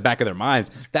know that's in the back of their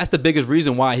minds. That's the biggest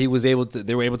reason why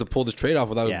they were able to pull this trade off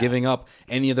without giving up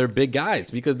any of their big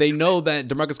guys, because they know that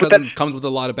DeMarcus Cousins comes with a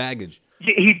lot of baggage.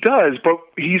 He does, but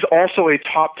he's also a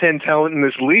top 10 talent in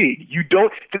this league.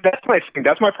 That's my thing.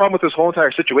 That's my problem with this whole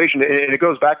entire situation, and it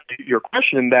goes back to your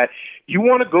question that you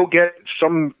want to go get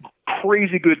some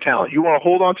crazy good talent. You want to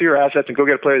hold on to your assets and go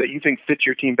get a player that you think fits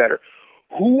your team better.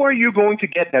 Who are you going to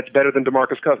get that's better than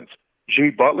DeMarcus Cousins?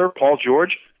 Jimmy Butler, Paul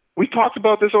George? We talked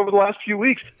about this over the last few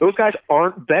weeks. Those guys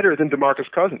aren't better than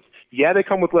DeMarcus Cousins. Yeah, they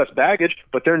come with less baggage,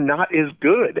 but they're not as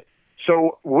good.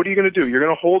 So what are you going to do? You're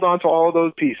going to hold on to all of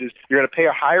those pieces. You're going to pay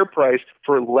a higher price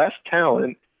for less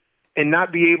talent and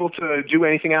not be able to do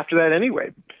anything after that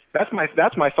anyway. That's my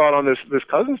thought on this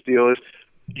Cousins deal is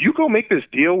you go make this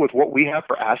deal with what we have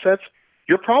for assets,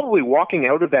 you're probably walking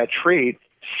out of that trade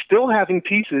still having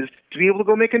pieces to be able to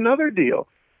go make another deal.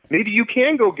 Maybe you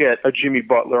can go get a Jimmy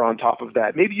Butler on top of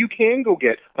that. Maybe you can go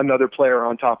get another player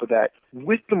on top of that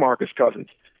with DeMarcus Cousins.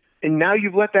 And now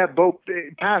you've let that boat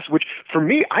pass, which for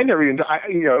me,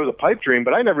 it was a pipe dream,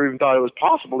 but I never even thought it was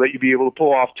possible that you'd be able to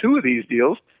pull off 2 of these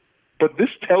deals. But this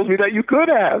tells me that you could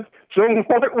have. So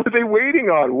what were they waiting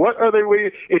on? What are they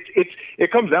waiting?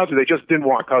 It comes down to they just didn't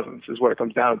want Cousins is what it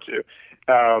comes down to.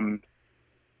 I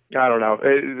don't know.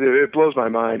 It blows my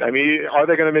mind. I mean, are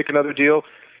they going to make another deal?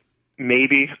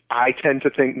 Maybe. I tend to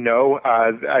think no.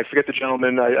 I forget the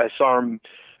gentleman. I saw him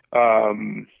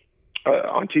on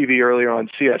TV earlier on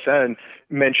CSN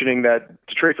mentioning that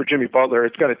to trade for Jimmy Butler,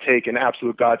 it's going to take an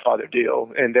absolute Godfather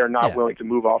deal, and they're not willing to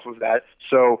move off of that.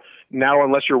 So now,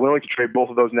 unless you're willing to trade both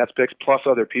of those Nets picks plus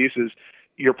other pieces,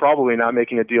 you're probably not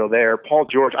making a deal there. Paul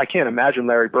George, I can't imagine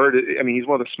Larry Bird. I mean, he's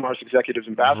one of the smartest executives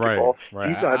in basketball.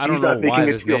 Right. I don't know why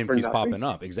this name keeps popping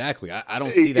up. Exactly. I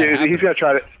don't see that happening. He's going to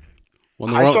try to.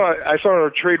 I saw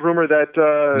a trade rumor that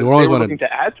they were looking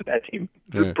to add to that team.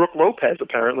 Yeah. Brooke Lopez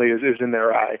apparently is in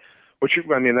their eye, which,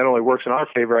 I mean, that only works in our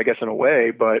favor, I guess, in a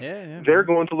way, but they're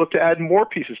going to look to add more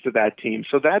pieces to that team.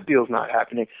 So that deal's not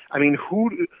happening. I mean,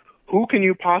 who can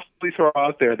you possibly throw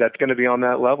out there that's going to be on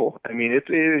that level? I mean,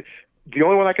 the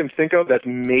only one I can think of that's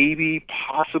maybe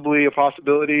possibly a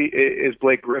possibility is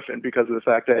Blake Griffin, because of the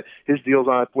fact that his deal's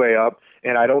on its way up.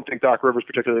 And I don't think Doc Rivers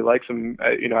particularly likes him,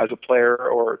 as a player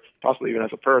or possibly even as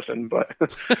a person. But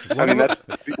I mean,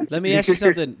 Let me ask you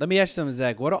something,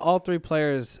 Zach. What do all 3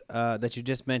 players that you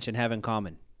just mentioned have in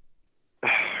common?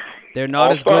 They're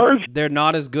not as good. They're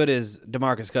not as good as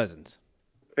DeMarcus Cousins.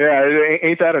 Yeah,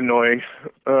 ain't that annoying?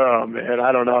 Oh man,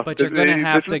 I don't know. But you're gonna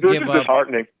have to give up.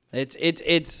 Disheartening.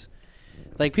 It's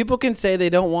like people can say they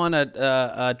don't want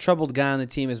a troubled guy on the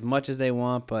team as much as they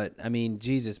want, but I mean,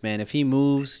 Jesus, man, if he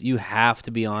moves, you have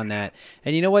to be on that.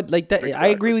 And you know what? Like that, exactly. I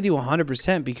agree with you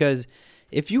 100% because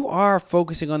if you are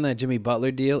focusing on that Jimmy Butler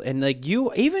deal, and like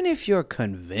even if you're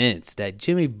convinced that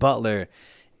Jimmy Butler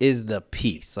is the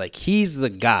piece, like he's the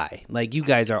guy, like you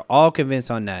guys are all convinced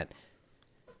on that.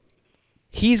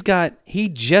 He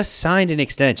just signed an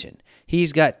extension.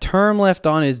 He's got term left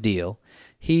on his deal.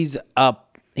 He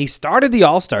started the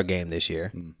All-Star game this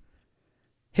year.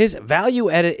 His value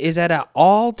is at an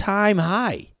all-time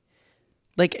high.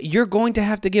 Like, you're going to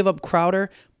have to give up Crowder,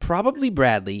 probably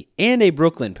Bradley, and a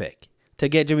Brooklyn pick to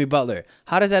get Jimmy Butler.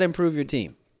 How does that improve your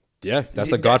team? Yeah, that's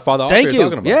the Godfather offer you're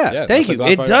talking about. Yeah, thank you.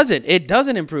 It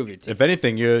doesn't improve your team. If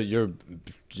anything, you're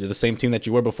the same team that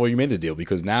you were before you made the deal,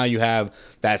 because now you have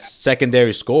that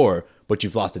secondary score, but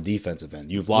you've lost the defensive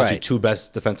end. You've lost your 2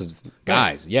 best defensive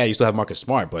guys. Right. Yeah, you still have Marcus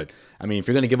Smart, but I mean, if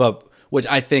you're going to give up, which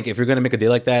I think if you're going to make a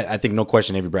deal like that, I think no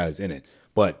question Avery Bradley's in it.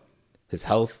 But his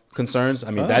health concerns,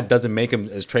 I mean, that doesn't make him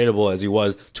as tradable as he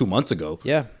was 2 months ago.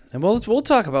 Yeah. And we'll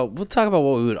talk about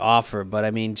what we would offer, but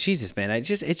I mean, Jesus, man, it's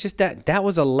just that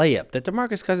was a layup. That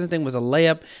DeMarcus Cousins thing was a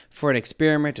layup for an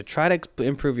experiment to try to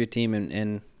improve your team,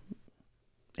 and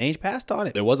Ainge passed on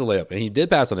it. There was a layup, and he did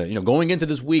pass on it. You know, going into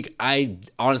this week, I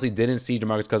honestly didn't see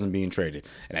DeMarcus Cousins being traded,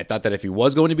 and I thought that if he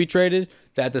was going to be traded,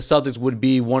 that the Celtics would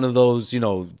be one of those, you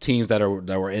know, teams that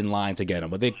were in line to get him,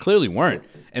 but they clearly weren't.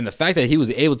 And the fact that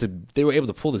they were able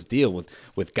to pull this deal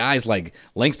with guys like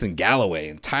Langston Galloway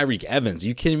and Tyreek Evans. Are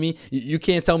you kidding me? You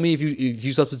can't tell me if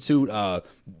you substitute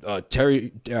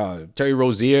Terry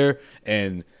Rozier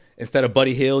and instead of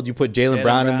Buddy Hield, you put Jaylen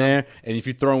Brown in there, and if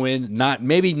you throw in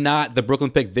maybe not the Brooklyn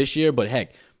pick this year, but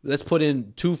heck, let's put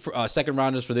in 2 second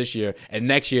rounders for this year, and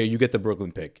next year you get the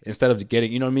Brooklyn pick instead of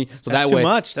getting, you know what I mean? So That's that way, too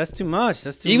much. That's too much.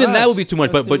 That's too even much. that would be too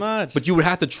much. That's But too much. but you would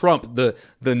have to trump the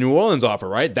New Orleans offer,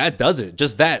 right? That does it.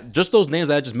 Just those names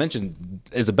that I just mentioned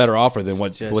is a better offer than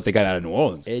what they got out of New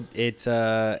Orleans.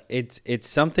 It's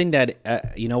something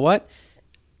that you know what?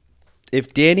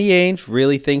 If Danny Ainge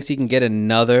really thinks he can get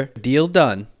another deal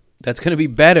done, that's going to be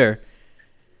better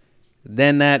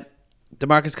than that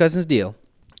DeMarcus Cousins deal.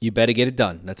 You better get it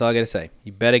done. That's all I got to say.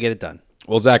 You better get it done.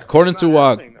 Well, Zach, according to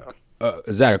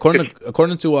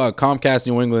Comcast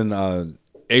New England,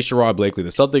 A. Sherrod Blakely,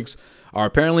 the Celtics are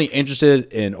apparently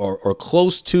interested in or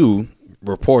close to,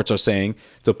 reports are saying,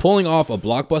 to pulling off a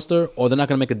blockbuster, or they're not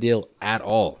going to make a deal at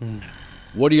all.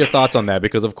 What are your thoughts on that?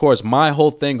 Because, of course, my whole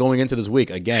thing going into this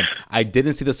week, again, I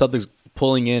didn't see the Celtics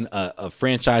pulling in a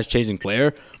franchise-changing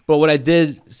player, but what I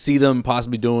did see them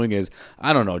possibly doing is,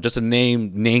 I don't know, just to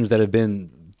name names that have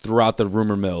been throughout the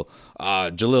rumor mill.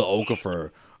 Jahlil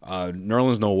Okafor,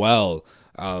 Nerlens Noel.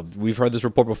 We've heard this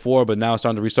report before, but now it's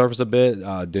starting to resurface a bit.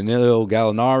 Danilo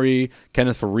Gallinari,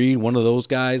 Kenneth Faried, one of those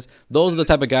guys. Those are the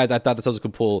type of guys I thought the Celtics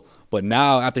could pull. But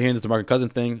now, after hearing this DeMarcus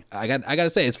Cousins thing, I got to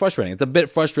say, it's frustrating. It's a bit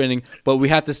frustrating, but we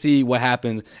have to see what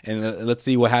happens, and let's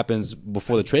see what happens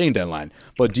before the trading deadline.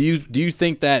 But do you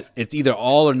think that it's either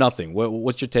all or nothing?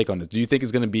 What's your take on this? Do you think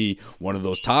it's going to be one of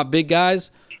those top big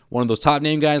guys, one of those top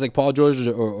name guys like Paul George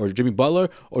or Jimmy Butler,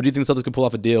 or do you think the Celtics could pull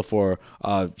off a deal for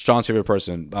Sean's favorite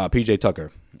person, PJ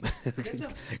Tucker,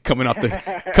 coming off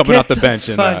the bench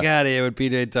and fuck out of here with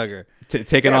PJ Tucker,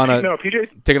 taking on a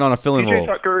fill-in role? PJ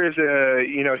Tucker is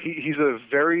he's a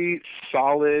very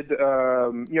solid,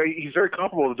 he's very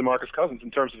comparable to DeMarcus Cousins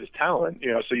in terms of his talent.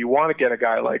 So you want to get a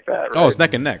guy like that. Right? Oh, it's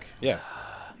neck and neck. Yeah.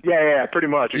 Yeah, pretty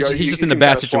much. He's just in a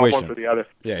bad situation.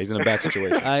 Yeah, he's in a bad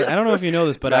situation. I don't know if you know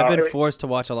this, but I've been forced to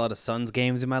watch a lot of Suns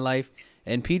games in my life,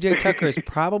 and PJ Tucker is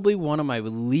probably one of my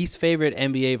least favorite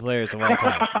NBA players of all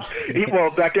time.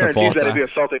 Well, that guarantees that he'll be a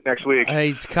Celtic next week.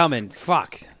 He's coming.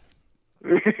 Fuck.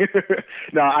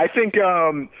 No, I think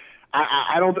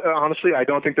I don't honestly. I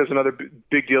don't think there's another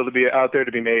big deal to be out there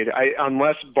to be made.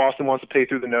 Unless Boston wants to pay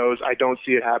through the nose, I don't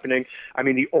see it happening. I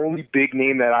mean, the only big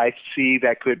name that I see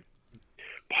that could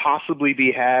possibly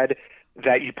be had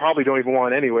that you probably don't even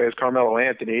want anyway is Carmelo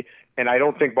Anthony, and I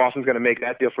don't think Boston's going to make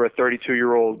that deal for a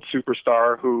 32-year-old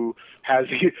superstar who has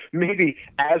maybe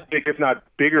as big, if not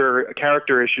bigger,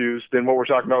 character issues than what we're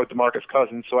talking about with DeMarcus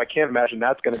Cousins. So I can't imagine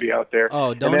that's going to be out there.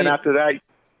 Oh, and then after that,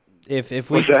 if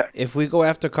we go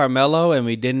after Carmelo and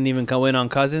we didn't even go in on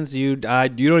Cousins, you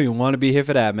don't even want to be here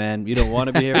for that, man. You don't want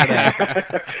to be here for that.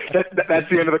 That's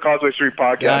the end of the Causeway Street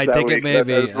podcast. Yeah, I think it may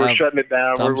be. We're shutting it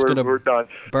down. We're done.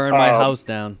 Burn my house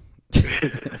down.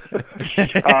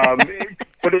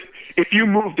 But if you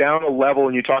move down a level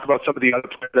and you talk about some of the other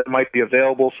players that might be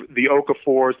available, the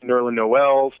Okafors,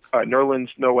 Nerlens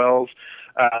Noels,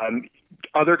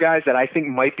 other guys that I think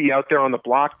might be out there on the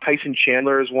block, Tyson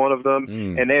Chandler is one of them,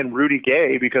 and then Rudy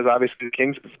Gay, because obviously the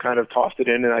Kings have kind of tossed it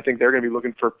in, and I think they're going to be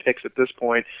looking for picks at this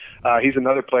point. He's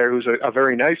another player who's a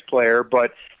very nice player,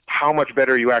 but how much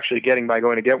better are you actually getting by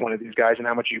going to get one of these guys, and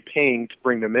how much are you paying to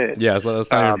bring them in? Yeah,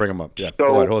 let's not even bring them up. Yeah, go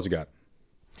ahead. What else you got?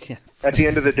 Yeah. At the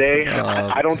end of the day,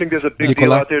 I don't think there's a big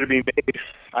deal out there to be made.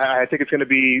 I think it's going to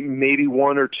be maybe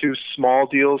one or two small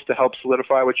deals to help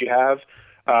solidify what you have.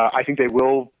 I think they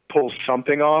will pull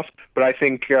something off, but I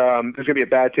think there's going to be a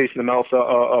bad taste in the mouth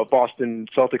of Boston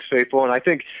Celtics faithful. And I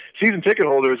think season ticket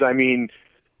holders, I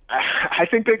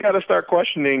think they got to start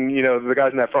questioning, the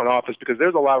guys in that front office, because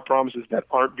there's a lot of promises that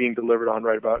aren't being delivered on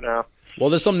right about now. Well,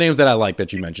 there's some names that I like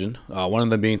that you mentioned. One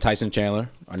of them being Tyson Chandler.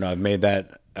 I know I've made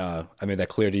that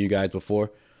clear to you guys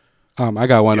before. I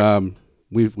got one.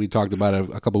 We talked about it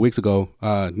a couple weeks ago.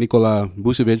 Nikola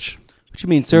Vucevic. What you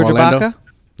mean, Serge Ibaka?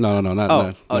 No,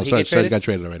 not. Serge got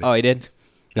traded already. Oh, he did?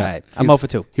 Yeah. All right. I'm 0 for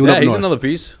 2. He's another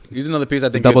piece. He's another piece I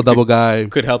think double guy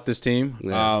could help this team.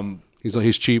 Yeah.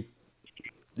 He's cheap.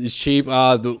 He's cheap.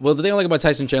 The thing I like about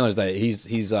Tyson Chandler is that he's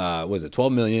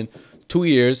 $12 million, 2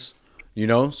 years.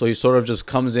 So he sort of just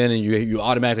comes in and you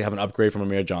automatically have an upgrade from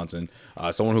Amir Johnson,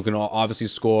 someone who can obviously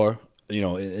score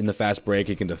in the fast break.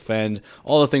 He can defend.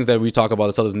 All the things that we talk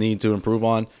about the Celtics need to improve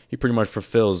on, he pretty much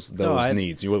fulfills those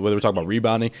needs. Whether we talk about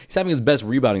rebounding, he's having his best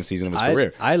rebounding season of his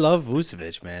career. I love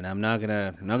Vucevic, man. I'm not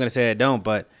gonna say I don't,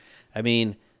 but I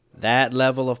mean that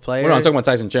level of player. Well, no, I'm talking about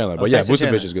Tyson Chandler, but Vucevic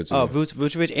Chandler is good too. Oh,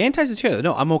 Vucevic and Tyson Chandler.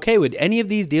 No, I'm okay with any of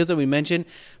these deals that we mentioned.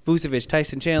 Vucevic,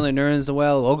 Tyson Chandler, Nerlens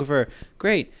Noel, Okafor,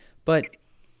 great, but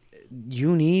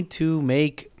you need to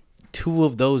make 2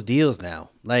 of those deals now.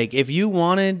 Like if you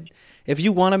want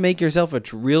to make yourself a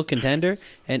real contender,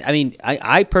 and I mean,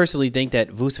 I personally think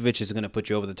that Vucevic is going to put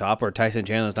you over the top, or Tyson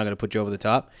Chandler is not going to put you over the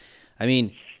top. I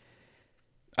mean,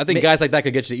 I think guys like that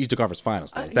could get you to the Eastern Conference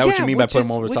Finals. Is that what you mean by putting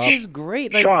them over the top? Which is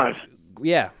great. Like, Sean,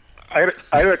 yeah. I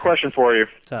had a question for you.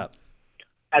 Top.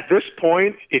 At this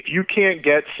point, if you can't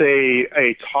get, say,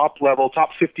 a top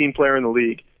 15 player in the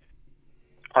league,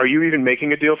 are you even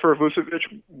making a deal for Vucevic?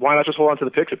 Why not just hold on to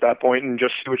the picks at that point and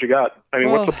just see what you got? I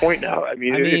mean, what's the point now? I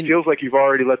mean, it feels like you've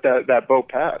already let that boat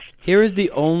pass. Here is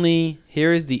the only,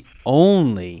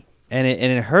 and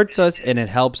it hurts us and it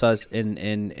helps us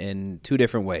in 2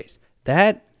 different ways.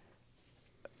 That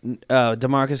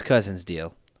DeMarcus Cousins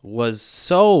deal was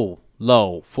so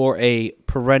low for a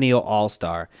perennial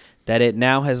all-star that it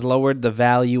now has lowered the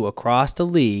value across the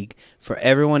league for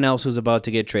everyone else who's about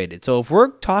to get traded. So if we're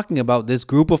talking about this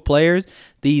group of players,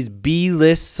 these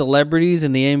B-list celebrities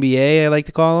in the NBA, I like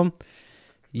to call them,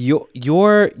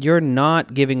 you're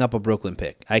not giving up a Brooklyn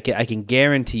pick. I can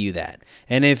guarantee you that.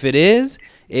 And if it is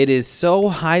so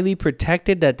highly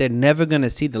protected that they're never going to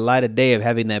see the light of day of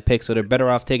having that pick, so they're better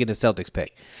off taking the Celtics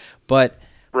pick. But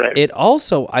it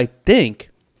also, I think,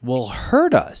 will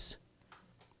hurt us,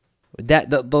 that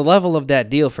the level of that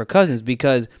deal for Cousins,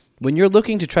 because when you're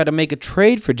looking to try to make a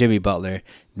trade for Jimmy Butler,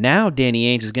 now Danny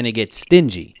Ainge is going to get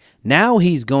stingy. Now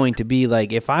he's going to be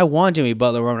like, if I want Jimmy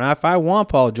Butler or if I want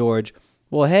Paul George,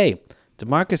 well, hey,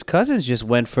 DeMarcus Cousins just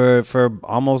went for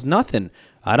almost nothing.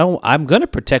 I'm going to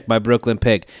protect my Brooklyn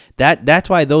pick. That's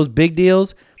why those big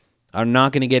deals are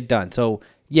not going to get done. So,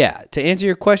 yeah, to answer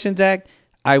your question, Zach,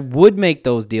 I would make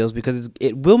those deals because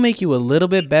it will make you a little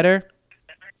bit better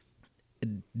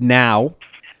now,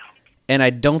 and I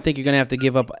don't think you're going to have to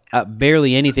give up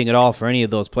barely anything at all for any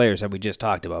of those players that we just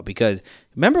talked about. Because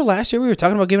remember last year we were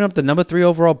talking about giving up the number 3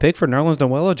 overall pick for Nerlens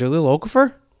Noel or Jahlil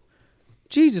Okafor?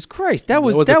 Jesus Christ, that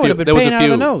would have been paying out of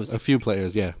the nose. A few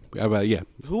players, yeah.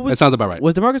 That sounds about right.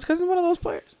 Was DeMarcus Cousins one of those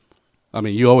players? I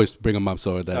mean, you always bring them up,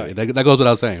 so that goes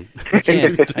without saying.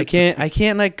 I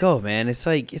can't let go, man. It's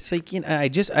like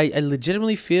I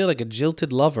legitimately feel like a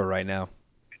jilted lover right now.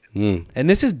 And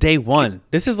this is day one.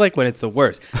 This is like when it's the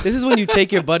worst. This is when you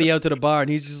take your buddy out to the bar and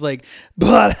he's just like,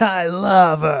 but I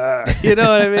love her. You know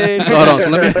what I mean? Hold on. So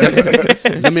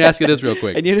let me ask you this real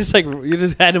quick. And you just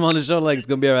had him on the show like, it's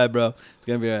going to be all right, bro. It's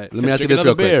going to be all right. Let me ask you this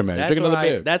real quick. Man. Drink another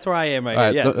beer. That's where I am right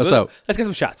all here. Right, so let's get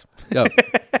some shots. Yo,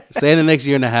 say in the next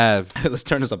year and a half. Let's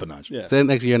turn this up a notch. Yeah. Say in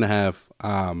the next year and a half,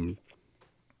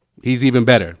 he's even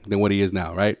better than what he is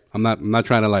now, right? I'm not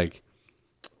trying to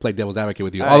play devil's advocate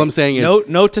with you. All I'm saying is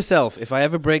note to self: if I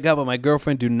ever break up with my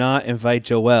girlfriend, do not invite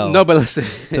Joelle. No, but listen,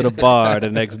 to the bar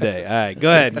the next day. All right, go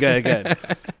ahead.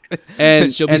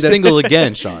 And she'll be single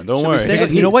again, Sean. Don't worry.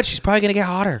 You know what? She's probably gonna get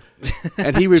hotter.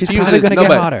 And he refuses. She's probably gonna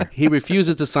get hotter. He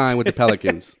refuses to sign with the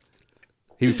Pelicans.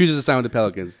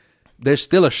 There's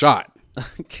still a shot.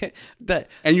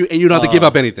 And you don't have to give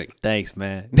up anything. Thanks,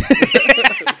 man.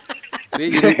 See,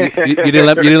 you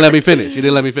didn't let me finish.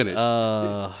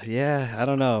 Yeah, I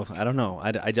don't know.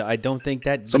 I don't think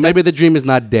that. So maybe the dream is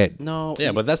not dead. No.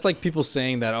 Yeah, but that's like people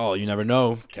saying that. Oh, you never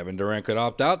know. Kevin Durant could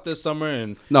opt out this summer,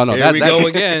 and no, here we go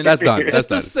again. That's done. That's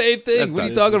the same thing. What are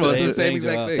you talking about? It's the same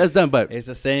exact thing. That's done, but it's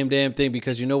the same damn thing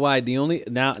because you know why? He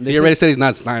already said he's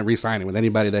not re-signing with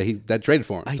anybody that traded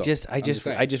for him. I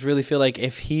just really feel like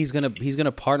if he's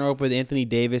gonna partner up with Anthony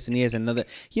Davis and he has another.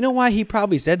 You know why he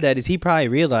probably said that is he probably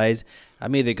realized.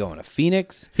 I'm either going to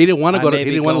Phoenix. He didn't want to go. He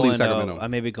didn't want to leave Sacramento. I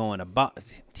may be going to.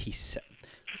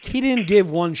 He didn't give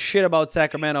one shit about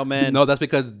Sacramento, man. No, that's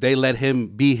because they let him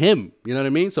be him. You know what I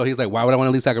mean? So he's like, why would I want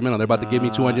to leave Sacramento? They're about to give me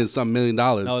 $200-some million.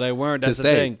 No, they weren't. That's the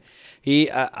thing.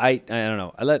 I don't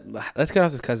know. Let's get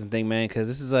off this cousin thing, man, because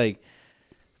this is. All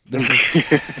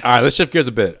right, let's shift gears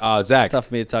a bit. Zach, it's tough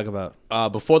for me to talk about.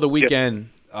 Before the weekend.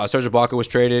 Serge Ibaka was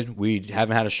traded. We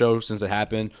haven't had a show since it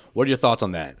happened. What are your thoughts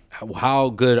on that? How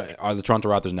good are the Toronto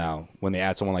Raptors now when they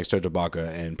add someone like Serge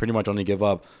Ibaka and pretty much only give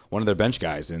up one of their bench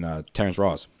guys in Terrence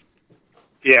Ross?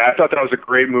 Yeah, I thought that was a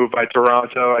great move by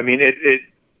Toronto. I mean, it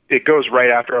it goes right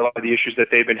after a lot of the issues that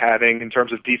they've been having in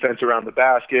terms of defense around the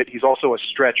basket. He's also a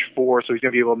stretch 4, so he's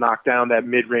going to be able to knock down that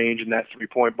mid-range and that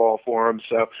three-point ball for him.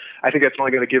 So I think that's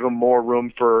only going to give him more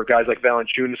room for guys like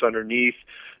Valanciunas underneath,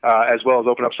 as well as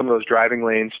open up some of those driving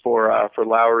lanes for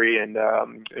Lowry and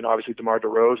obviously DeMar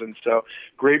DeRozan. So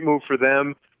great move for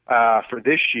them for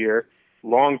this year.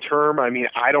 Long term, I mean,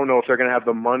 I don't know if they're going to have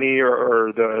the money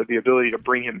or the ability to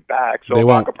bring him back. So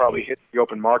Ibaka probably hit the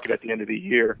open market at the end of the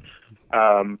year.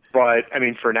 But I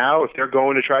mean, for now, if they're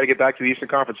going to try to get back to the Eastern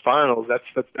Conference Finals, that's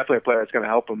definitely a player that's going to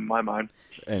help them in my mind.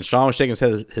 And Sean was shaking his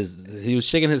head. He was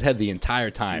shaking his head the entire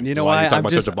time. You know why?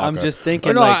 I'm just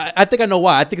thinking. No, I think I know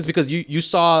why. I think it's because you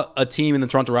saw a team in the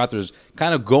Toronto Raptors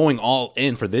kind of going all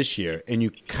in for this year, and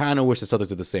you kind of wish the Celtics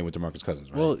did the same with DeMarcus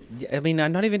Cousins, right? Well, I mean,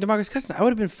 not even DeMarcus Cousins. I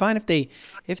would have been fine if they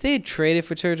had traded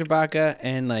for Serge Ibaka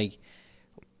and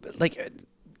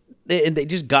they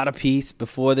just got a piece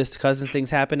before this Cousins things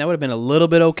happened. That would have been a little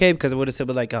bit okay because it would have said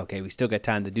like, okay, we still got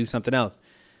time to do something else.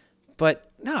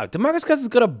 But no, DeMarcus Cousins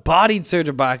could have bodied Serge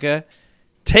Ibaka,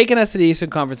 taken us to the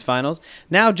Eastern Conference Finals.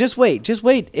 Now just wait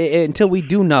until we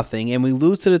do nothing and we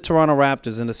lose to the Toronto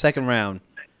Raptors in the second round.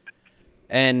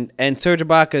 And Serge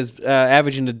Ibaka's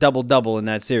averaging the double in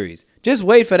that series. Just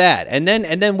wait for that, and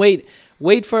then wait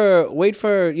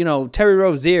for Terry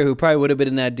Rozier, who probably would have been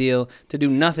in that deal, to do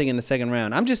nothing in the second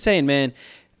round. I'm just saying, man.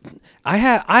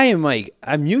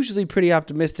 I'm usually pretty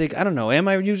optimistic. I don't know. Am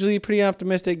I usually pretty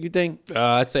optimistic, you think?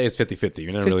 I'd say it's 50-50.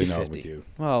 You never really know with you.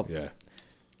 Well, yeah.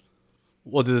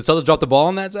 Well, did the Celtics drop the ball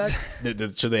on that, Zach?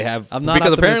 Should they have? I'm not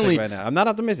optimistic right now. I'm not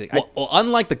optimistic. Well,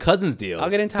 unlike the Cousins deal, I'll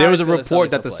get into there was a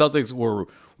report that the Celtics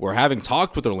were having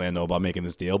talked with Orlando about making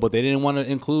this deal, but they didn't want to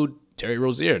include Terry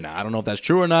Rozier. Now, I don't know if that's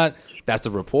true or not. That's the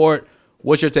report.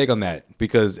 What's your take on that?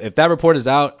 Because if that report is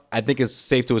out, I think it's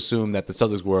safe to assume that the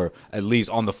Celtics were at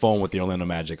least on the phone with the Orlando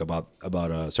Magic about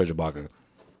Serge Ibaka.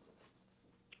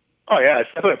 Oh, yeah, it's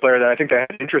definitely a player that I think they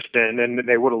had interest in, and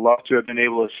they would have loved to have been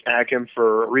able to snag him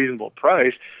for a reasonable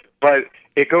price. But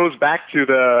it goes back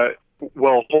to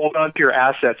hold on to your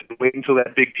assets and wait until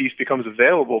that big piece becomes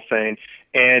available thing.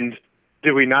 And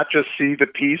did we not just see the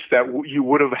piece that you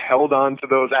would have held on to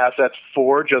those assets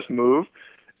for just move?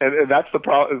 And that's the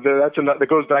problem. That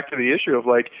goes back to the issue of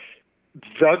like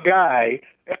the guy.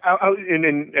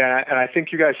 And I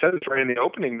think you guys said this right in the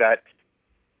opening that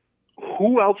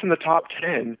who else in the top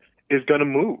 10 is going to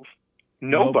move?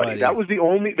 Nobody. That was the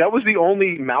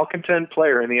only malcontent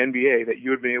player in the NBA that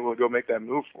you would be able to go make that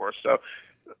move for. So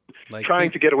trying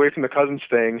to get away from the Cousins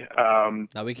thing.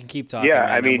 Now we can keep talking. Yeah,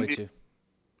 man. I mean. I'm with you.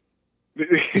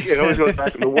 It always goes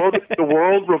back to the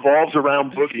world revolves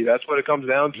around Boogie. That's what it comes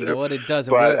down to. You know what it does.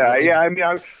 But I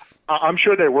mean, I'm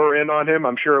sure they were in on him.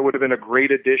 I'm sure it would have been a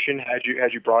great addition had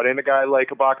you brought in a guy like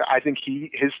Ibaka. I think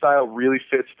his style really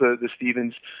fits the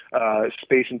Stevens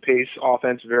space and pace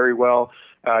offense very well.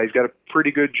 He's got a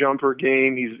pretty good jumper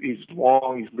game. He's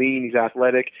long, he's lean, he's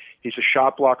athletic. He's a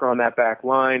shot blocker on that back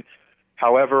line.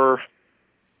 However,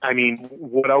 I mean,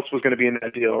 what else was going to be in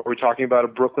that deal? Are we talking about a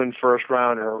Brooklyn first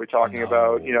rounder? Are we talking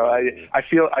about, I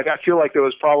feel like there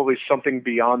was probably something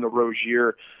beyond the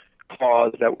Rozier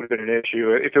clause that would have been an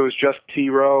issue. If it was just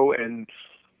T-Row and,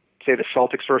 say, the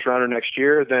Celtics first rounder next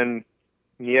year, then,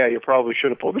 yeah, you probably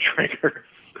should have pulled the trigger.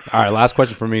 All right, last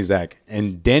question for me, Zach.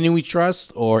 In Danny we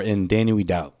trust or in Danny we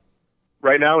doubt?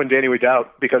 Right now, in Danny we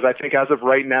doubt, because I think as of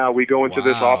right now, we go into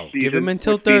this offseason. Give him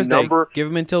until Thursday. Give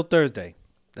him until Thursday.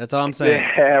 That's all I'm saying.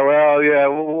 Yeah,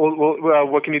 well,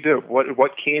 what can you do?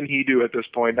 What can he do at this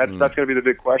point? That's going to be the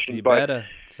big question. You better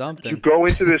something. You go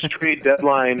into this trade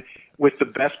deadline with the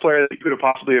best player that you could have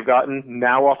possibly have gotten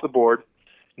now off the board.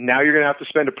 Now you're going to have to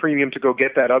spend a premium to go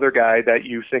get that other guy that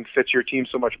you think fits your team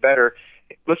so much better.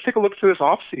 Let's take a look to this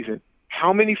offseason.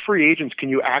 How many free agents can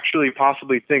you actually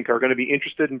possibly think are going to be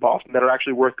interested in Boston that are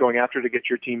actually worth going after to get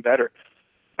your team better?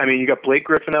 I mean, you got Blake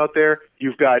Griffin out there.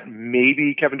 You've got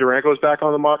maybe Kevin Durant goes back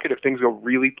on the market if things go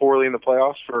really poorly in the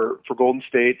playoffs for Golden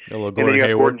State. And then you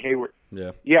got Gordon Hayward.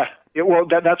 Yeah. Well,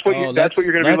 that's what you're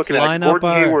going to be looking at.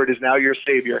 Gordon Hayward is now your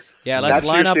savior. Yeah, let's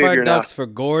line up our ducks for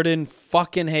Gordon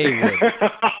fucking Hayward.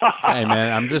 Hey,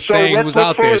 man, I'm just saying who's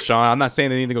out there, Sean. I'm not saying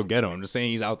they need to go get him. I'm just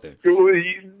saying he's out there.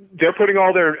 They're putting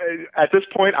all their – at this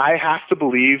point, I have to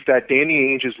believe that Danny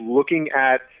Ainge is looking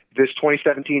at this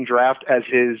 2017 draft as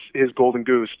his golden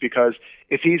goose, because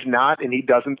if he's not and he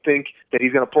doesn't think that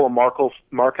he's going to pull a Markelle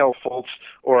Fultz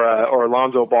or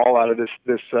Alonzo Ball out of this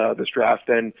draft,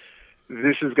 then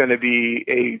this is going to be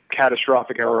a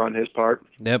catastrophic error on his part.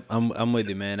 Yep, I'm with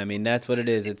you, man. I mean, that's what it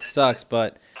is. It sucks,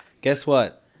 but guess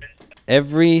what?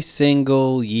 Every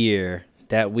single year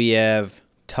that we have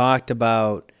talked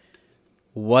about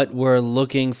what we're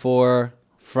looking for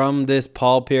from this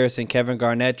Paul Pierce and Kevin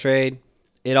Garnett trade,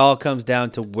 it all comes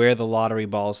down to where the lottery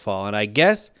balls fall. And I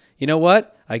guess, you know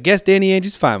what? I guess Danny Ainge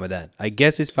is fine with that. I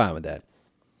guess he's fine with that.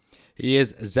 He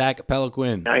is Zach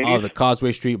Peloquin of the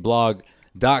Causeway Street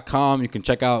blog.com. You can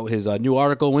check out his new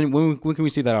article. When can we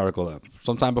see that article up?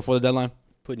 Sometime before the deadline?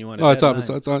 Putting you on a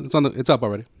deadline. It's up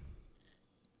already.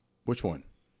 Which one?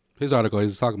 His article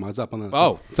he's talking about. It's up on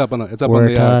the. It's up on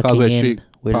the Causeway Street.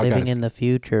 We're podcast. living in the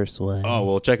future, Sway. Oh,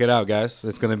 well, check it out, guys.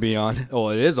 It's going to be on. Oh,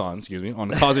 it is on. Excuse me, on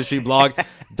the Causeway Street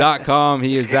blog.com.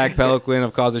 He is Zach Peloquin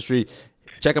of Causeway Street.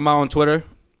 Check him out on Twitter.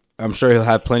 I'm sure he'll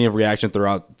have plenty of reaction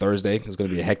throughout Thursday. It's going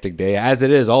to be a hectic day, as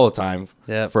it is all the time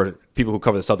for people who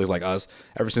cover the Celtics like us.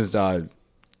 Ever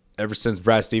since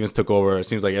Brad Stevens took over, it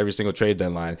seems like every single trade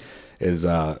deadline is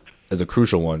a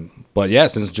crucial one. But yeah,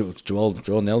 since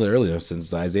Joel nailed it earlier,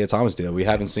 since the Isaiah Thomas deal, we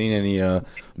haven't seen any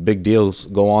big deals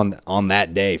go on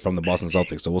that day from the Boston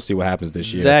Celtics. So we'll see what happens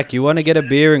this year. Zach, you want to get a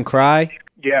beer and cry?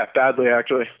 Yeah, badly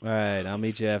actually. All right, I'll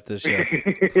meet you after the show.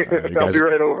 Right, I'll be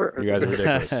right over. You guys are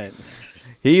ridiculous.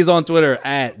 He's on Twitter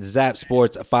at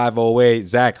ZapSports508.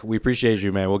 Zach, we appreciate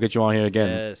you, man. We'll get you on here again.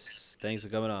 Yes, thanks for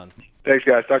coming on. Thanks,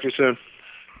 guys. Talk to you soon.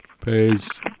 Peace.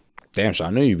 Damn, Sean,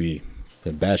 I knew you'd be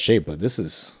in bad shape, but this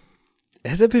is...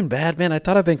 Has it been bad, man? I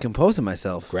thought I've been composing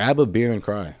myself. Grab a beer and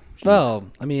cry. Jeez. Well,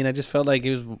 I mean, I just felt like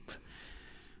it was...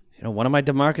 one of my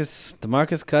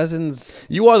DeMarcus Cousins.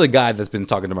 You are the guy that's been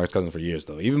talking to DeMarcus Cousins for years,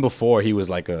 though. Even before he was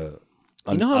like a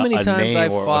how many times I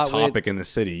fought a topic in the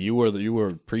city. You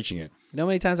were preaching it. You know how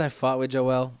many times I fought with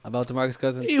Joel about DeMarcus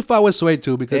Cousins? You fought with Sway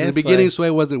too, because in the beginning Sway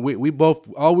wasn't. We both,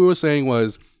 all we were saying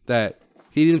was that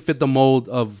he didn't fit the mold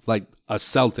of like a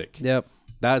Celtic. Yep.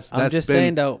 That's I'm just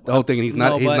saying though, the whole thing. He's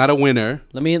not a winner.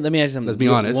 Let me ask you something. Let's be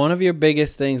honest. One of your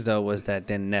biggest things though was that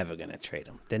they're never gonna trade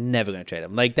him.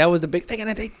 Like that was the big thing, and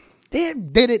they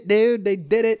did it, dude. They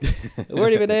did it. They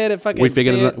weren't even there to fucking. We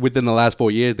figured within the last 4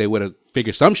 years they would have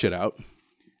figured some shit out.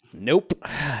 Nope.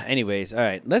 Anyways, all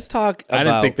right. Let's talk about... I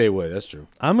didn't think they would. That's true.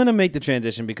 I'm going to make the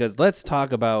transition because let's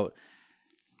talk about...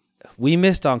 We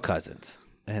missed on Cousins.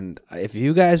 And if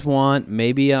you guys want,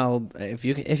 maybe I'll... If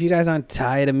you guys aren't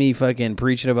tired of me fucking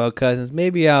preaching about Cousins,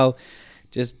 maybe I'll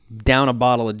just down a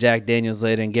bottle of Jack Daniels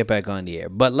later and get back on the air.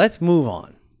 But let's move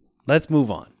on.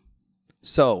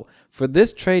 So, for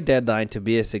this trade deadline to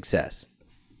be a success...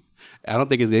 I don't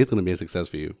think it's going to be a success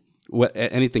for you.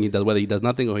 Anything he does, whether he does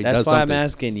nothing or he does something. That's why I'm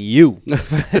asking you.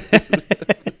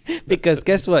 Because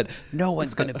guess what? No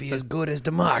one's going to be as good as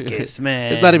DeMarcus,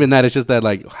 man. It's not even that. It's just that,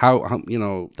 like, how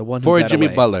the one for Jimmy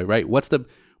Butler, right? What's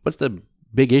the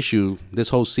big issue this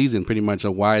whole season, pretty much,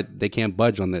 of why they can't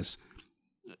budge on this?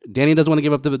 Danny doesn't want to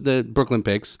give up the Brooklyn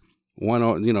picks,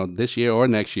 this year or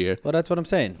next year. Well, that's what I'm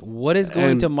saying. What is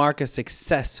going to mark a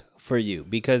success for you?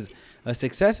 Because a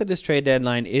success at this trade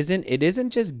deadline isn't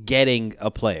just getting a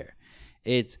player.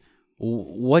 It's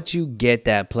what you get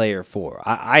that player for.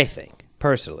 I think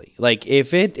personally, like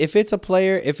if it's a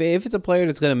player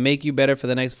that's going to make you better for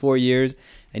the next 4 years,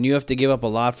 and you have to give up a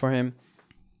lot for him,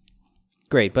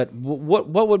 great. But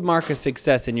what would mark a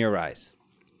success in your eyes?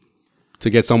 To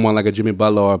get someone like a Jimmy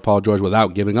Butler or Paul George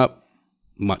without giving up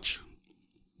much.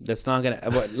 That's not gonna.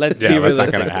 Let's be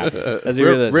realistic. Not gonna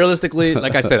happen. Realistically,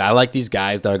 like I said, I like these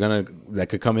guys that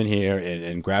could come in here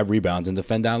and grab rebounds and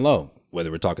defend down low. Whether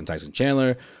we're talking Tyson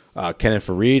Chandler, Kenneth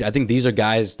Faried, I think these are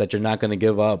guys that you're not going to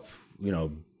give up.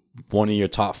 One of your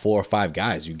top 4 or 5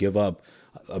 guys. You give up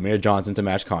Amir Johnson to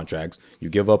match contracts. You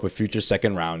give up a future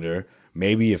second rounder,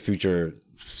 maybe a future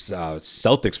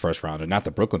Celtics first rounder, not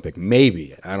the Brooklyn pick.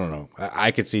 Maybe, I don't know.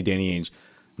 I could see Danny Ainge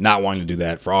not wanting to do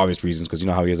that for obvious reasons, because you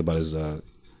know how he is about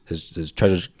his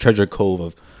treasure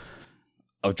cove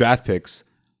of draft picks.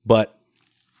 But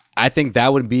I think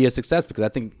that would be a success, because I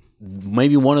think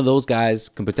maybe one of those guys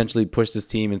can potentially push this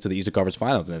team into the Eastern Conference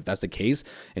Finals. And if that's the case,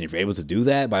 and if you're able to do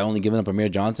that by only giving up Amir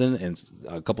Johnson and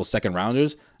a couple second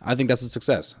rounders, I think that's a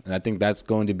success. And I think that's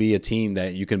going to be a team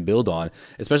that you can build on,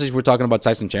 especially if we're talking about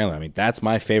Tyson Chandler. I mean, that's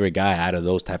my favorite guy out of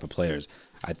those type of players.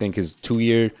 I think his 2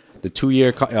 years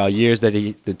that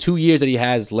he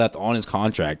has left on his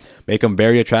contract make him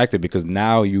very attractive, because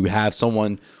now you have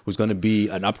someone who's going to be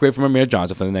an upgrade from Amir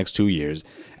Johnson for the next 2 years.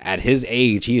 At his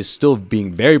age, he is still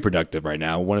being very productive right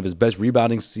now. One of his best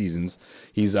rebounding seasons.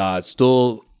 He can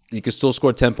still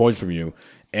score 10 points from you,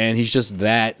 and he's just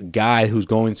that guy who's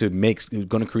going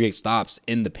to create stops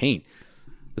in the paint.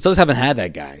 The Celtics haven't had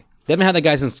that guy. They haven't had that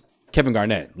guy since Kevin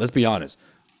Garnett. Let's be honest.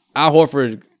 Al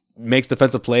Horford makes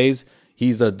defensive plays.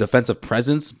 He's a defensive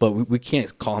presence, but we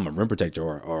can't call him a rim protector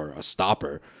or a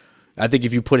stopper. I think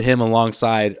if you put him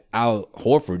alongside Al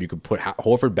Horford, you could put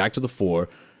Horford back to the 4,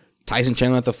 Tyson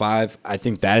Chandler at the 5. I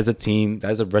think that is a team,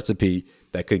 that is a recipe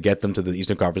that could get them to the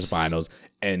Eastern Conference Finals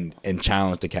and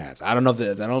challenge the Cavs. I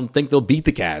don't think they'll beat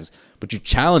the Cavs, but you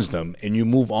challenge them and you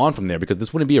move on from there because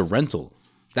this wouldn't be a rental.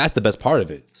 That's the best part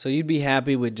of it. So you'd be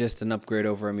happy with just an upgrade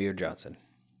over Amir Johnson?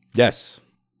 Yes.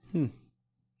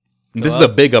 This is a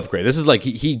big upgrade. This is like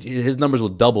his numbers will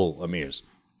double Amir's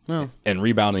in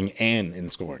rebounding and in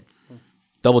scoring.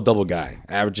 Double guy,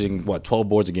 averaging 12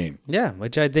 boards a game. Yeah,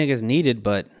 which I think is needed,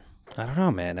 but I don't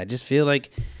know, man. I just feel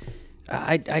like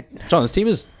John, this team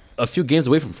is a few games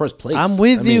away from first place. I'm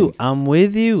with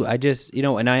you. I just,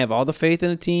 and I have all the faith in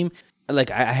the team.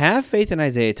 Like, I have faith in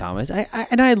Isaiah Thomas.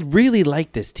 I really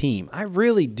like this team. I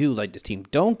really do like this team.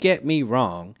 Don't get me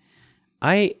wrong.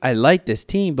 I like this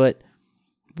team, but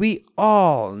we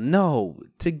all know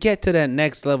to get to that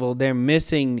next level, they're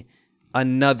missing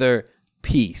another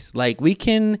piece. Like, we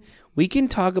can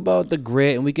talk about the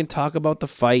grit and we can talk about the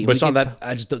fight. But Sean,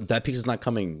 that piece is not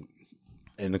coming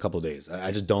in a couple of days. I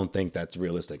just don't think that's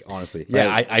realistic, honestly. Yeah,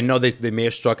 right. I know they may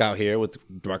have struck out here with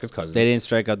DeMarcus Cousins. They didn't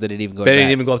strike out. They didn't even go. They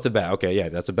didn't even go up to bat. Okay, yeah,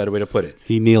 that's a better way to put it.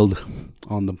 He kneeled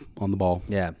on the ball.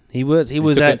 Yeah, he was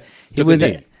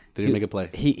Didn't make a play.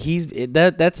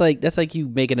 That's like you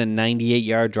making a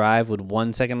 98-yard drive with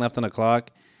 1 second left on the clock,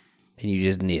 and you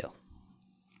just kneel.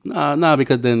 No,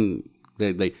 because then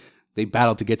they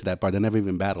battled to get to that part. They never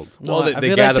even battled. Well,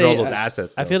 they gathered all those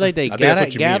assets, though. I feel like they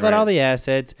gathered all the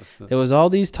assets. There was all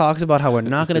these talks about how we're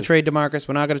not going to trade DeMarcus.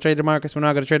 We're not going to trade DeMarcus. We're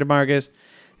not going to trade DeMarcus.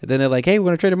 And then they're like, hey, we're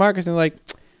going to trade DeMarcus. And they're like,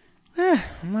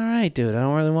 I'm all right, dude. I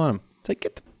don't really want him. It's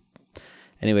like,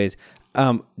 Anyways,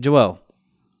 Joel.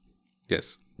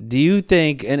 Yes. Do you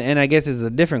think, and I guess this is a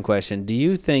different question, do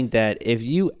you think that if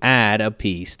you add a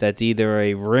piece that's either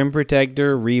a rim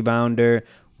protector, rebounder,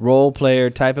 role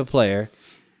player type of player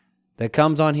that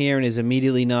comes on here and is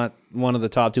immediately not one of the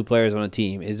top 2 players on a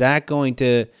team, is that going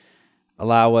to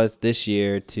allow us this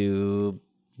year to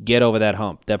get over that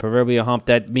hump, that proverbial hump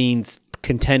that means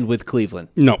contend with Cleveland?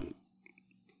 No.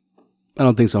 I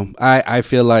don't think so. I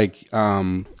feel like...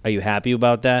 Are you happy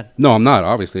about that? No, I'm not,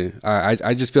 obviously.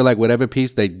 I just feel like whatever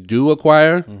piece they do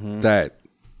acquire that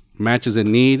matches a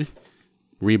need,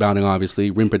 rebounding,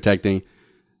 obviously, rim protecting,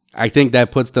 I think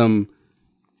that puts them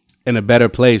in a better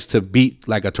place to beat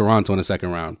like a Toronto in the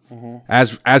second round.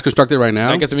 As constructed right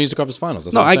now... That gets them into the conference finals.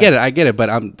 That's no, I get it. But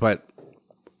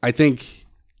I think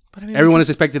everyone is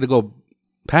expected to go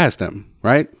past them,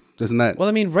 right? Isn't that... Well,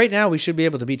 I mean, right now we should be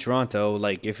able to beat Toronto,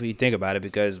 like, if we think about it,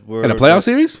 because we're... In a playoff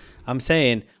series? I'm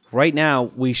saying, right now,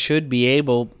 we should be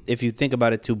able, if you think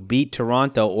about it, to beat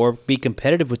Toronto or be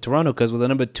competitive with Toronto, because we're the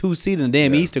number 2 seed in the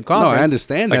damn Eastern Conference. No, I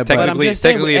understand that. Technically, if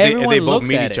they both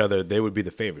meet each other, they would be the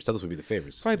favorites. Celtics would be the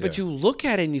favorites. Right, but you look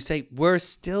at it and you say, we're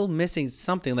still missing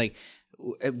something. Like,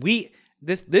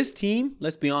 this team,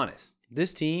 let's be honest,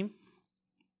 this team...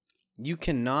 You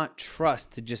cannot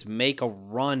trust to just make a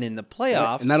run in the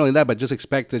playoffs. And not only that, but just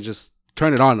expect to just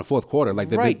turn it on in the fourth quarter, like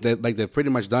they're pretty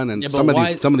much done. And some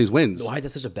of these wins. Why is that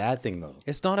such a bad thing, though?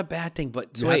 It's not a bad thing,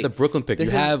 but you have the Brooklyn pick.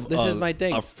 This is my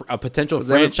thing. A potential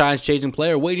franchise-changing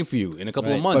player waiting for you in a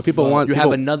couple of months. But you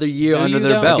have another year under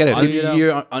their belt, another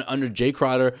year under Jay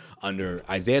Crowder, under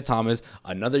Isaiah Thomas,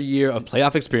 another year of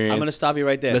playoff experience. I'm going to stop you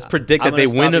right there. Let's predict that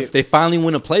they finally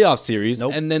win a playoff series,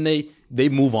 and then they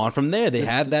move on from there. They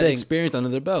have that experience under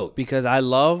their belt. Because I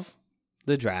love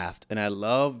the draft and I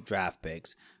love draft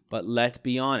picks. But let's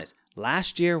be honest.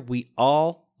 Last year, we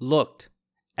all looked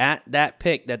at that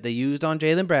pick that they used on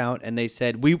Jaylen Brown and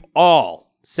we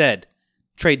all said,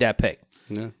 trade that pick.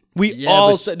 Yeah. We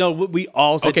all said that. We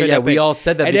all said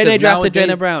that. And then they drafted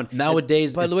Jaylen Brown.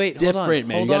 Nowadays, it's different,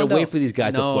 man. You got to wait for these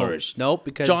guys to flourish. Nope,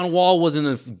 because John Wall wasn't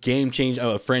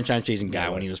a franchise-changing guy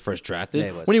when he was first drafted.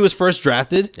 Yeah, when he was first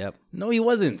drafted? Yep. No, he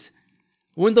wasn't.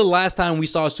 When's the last time we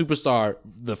saw a superstar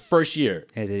the first year?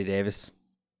 Anthony Davis.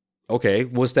 Okay,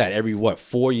 what's that? Every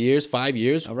 4 years, 5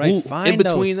 years? All right, fine. In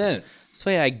between then. So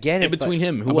yeah, I get it. In between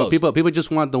him, who else? People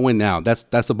just want the win now. That's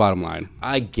the bottom line.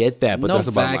 I get that, but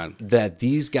the fact that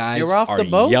these guys are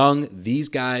young, these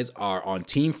guys are on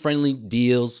team-friendly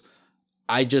deals,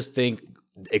 I just think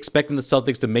expecting the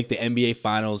Celtics to make the NBA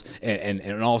Finals and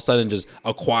all of a sudden just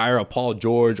acquire a Paul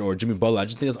George or Jimmy Butler, I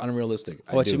just think that's unrealistic.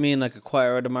 What you mean, like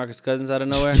acquire a DeMarcus Cousins out of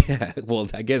nowhere? Yeah, well,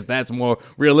 I guess that's more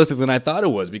realistic than I thought it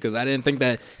was because I didn't think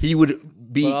that he would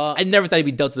be. I never thought he'd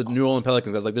be dealt to the New Orleans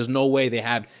Pelicans. I was like, there's no way they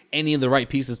have any of the right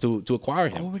pieces to acquire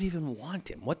him. Who would even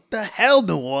want him? What the hell,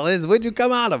 New Orleans? Where'd you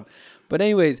come out of? But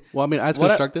anyways, well, I mean, as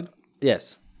constructed,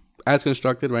 yes, as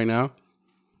constructed right now,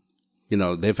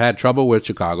 they've had trouble with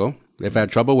Chicago. They've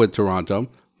had trouble with Toronto.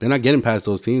 They're not getting past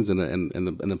those teams in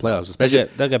the playoffs. Especially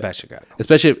they'll get past Chicago.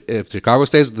 Especially if Chicago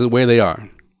stays the way they are.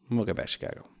 We'll get past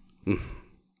Chicago.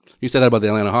 You said that about the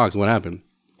Atlanta Hawks. What happened?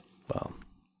 Well,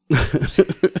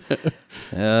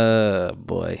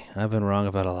 boy, I've been wrong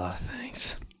about a lot of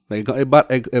things. It comes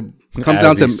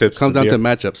down to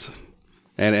matchups,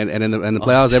 and in the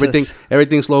playoffs,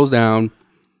 everything slows down.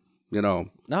 You know,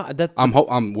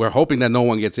 we're hoping that no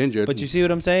one gets injured. But you see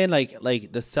what I'm saying? Like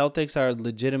the Celtics are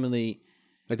legitimately.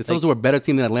 Like the Celtics were a better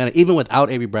team than Atlanta, even without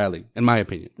Avery Bradley, in my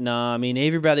opinion. No, I mean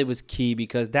Avery Bradley was key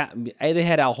because they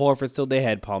had Al Horford still. They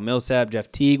had Paul Millsap, Jeff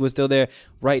Teague was still there.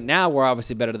 Right now, we're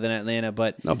obviously better than Atlanta,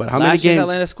 but how many games?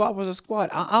 Atlanta squad was a squad.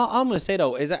 I'm going to say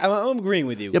though, I'm agreeing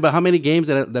with you. Yeah, but how many games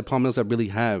that Paul Millsap really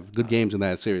have good games in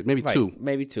that series? Maybe two.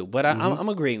 Maybe two. But I'm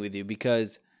agreeing with you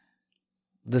because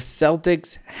the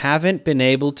Celtics haven't been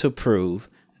able to prove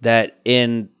that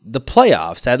in the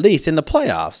playoffs, at least in the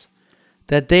playoffs,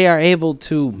 that they are able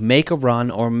to make a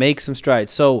run or make some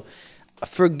strides. So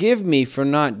forgive me for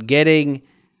not getting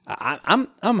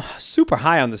I'm super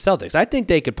high on the Celtics. I think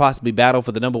they could possibly battle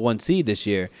for the number 1 seed this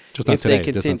year. Just not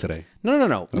today. No.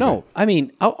 Okay. No. I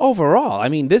mean, overall, I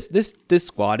mean this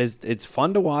squad it's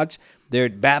fun to watch. They're a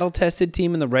battle-tested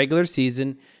team in the regular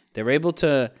season. They're able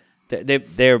to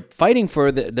they're fighting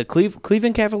for the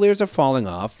Cleveland Cavaliers are falling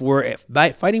off. We're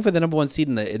fighting for the number 1 seed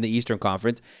in the Eastern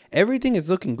Conference. Everything is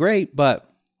looking great,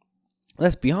 but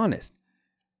let's be honest.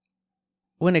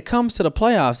 When it comes to the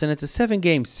playoffs and it's a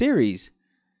 7-game series,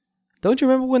 don't you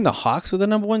remember when the Hawks were the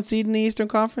number 1 seed in the Eastern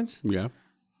Conference? Yeah.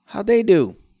 How'd they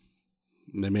do?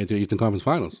 They made it to the Eastern Conference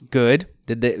Finals. Good.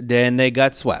 Then they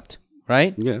got swept,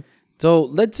 right? Yeah. So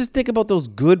let's just think about those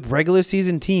good regular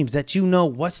season teams that you know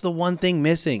what's the one thing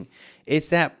missing. It's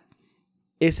that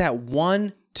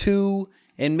 1, 2,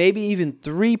 and maybe even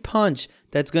 3 punch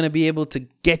that's going to be able to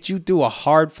get you through a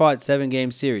hard-fought 7-game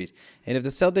series. And if the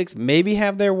Celtics maybe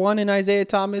have their 1 in Isaiah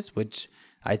Thomas, which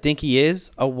I think he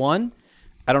is a 1,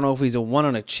 I don't know if he's a 1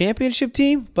 on a championship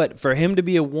team, but for him to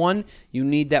be a 1, you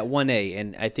need that 1A.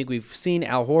 And I think we've seen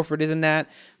Al Horford isn't that.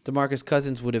 DeMarcus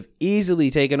Cousins would have easily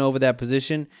taken over that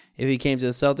position if he came to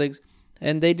the Celtics,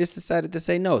 and they just decided to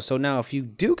say no. So now if you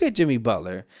do get Jimmy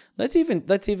Butler, let's even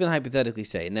hypothetically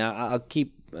say, now I'll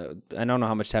keep I don't know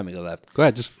how much time we got left. Go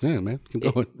ahead, keep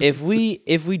going. If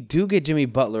we do get Jimmy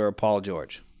Butler or Paul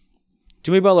George,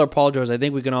 I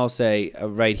think we can all say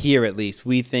right here at least,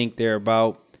 we think they're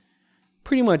about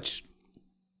pretty much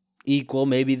equal.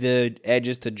 Maybe the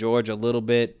edges to George a little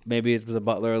bit. Maybe it's the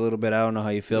Butler a little bit. I don't know how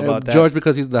you feel about that. George,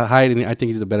 because he's the height, and I think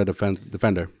he's the better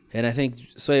defender. And I think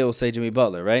Sway will say Jimmy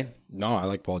Butler, right? No, I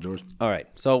like Paul George. All right.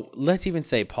 So let's even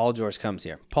say Paul George comes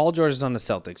here. Paul George is on the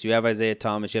Celtics. You have Isaiah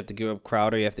Thomas. You have to give up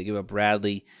Crowder. You have to give up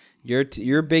Bradley.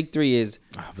 Your big three is.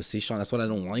 But see, Sean, that's what I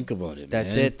don't like about it.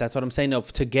 That's it. That's what I'm saying. No,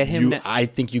 to get him. I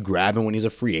think you grab him when he's a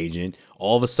free agent.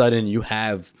 All of a sudden, you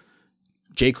have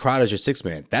Jay Crowder as your 6th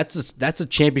man. That's a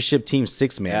championship team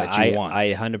 6th man that you want.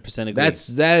 I 100% agree.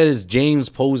 That is James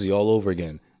Posey all over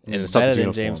again in a Celtics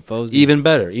uniform. James Posey. Even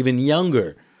better, even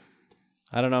younger.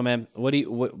 I don't know, man.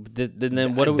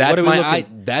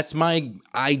 That's my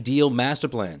ideal master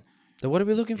plan. So what are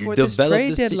we looking for at this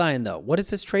trade deadline, though? What does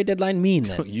this trade deadline mean,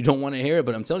 then? You don't want to hear it,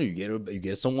 but I'm telling you, you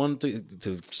get someone to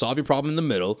solve your problem in the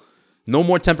middle. No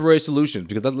more temporary solutions,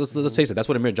 because let's face it, that's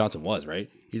what Amir Johnson was, right?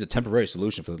 He's a temporary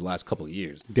solution for the last couple of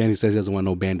years. Danny says he doesn't want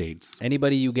no Band-Aids.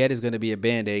 Anybody you get is going to be a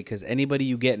Band-Aid, because anybody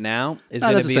you get now is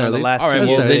going to be on the last 2 years.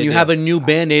 All right, well, then you have a new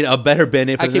Band-Aid, a better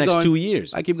Band-Aid for the next 2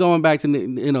 years. I keep going back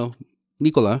to,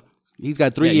 Nikola. He's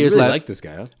got 3 years you really left. Like this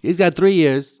guy, huh? He's got 3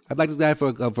 years. I'd like this guy for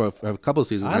a couple of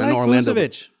seasons. I like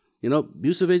Vucevic.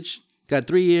 Vucevic got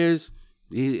 3 years.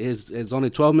 It's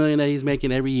only $12 million that he's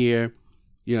making every year.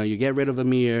 You get rid of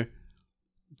Amir.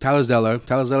 Tyler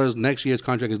Zeller's next year's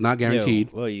contract is not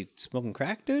guaranteed. Well, you smoking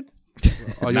crack, dude?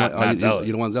 You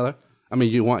don't want Zeller? I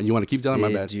mean, you want to keep Zeller?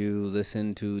 My bad. Did you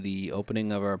listen to the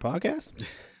opening of our podcast?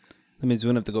 That means we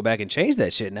don't have to go back and change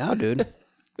that shit now, dude.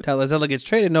 Tyler Zeller gets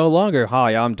traded no longer.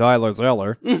 Hi, I'm Tyler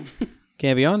Zeller.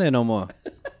 Can't be on there no more.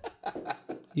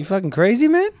 You fucking crazy,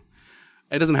 man?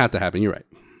 It doesn't have to happen. You're right.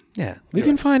 Yeah, we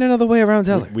can find another way around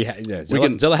Zeller.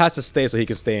 Zeller has to stay so he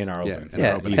can stay in our open.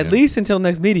 At least until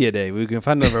next media day, we can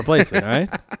find another replacement. All right.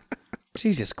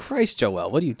 Jesus Christ,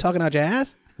 Joel, what are you talking out your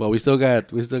ass? Well, we still got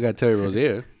Terry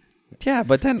Rozier. Yeah,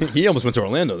 but then he almost went to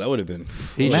Orlando. That would have been.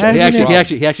 He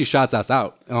actually shots us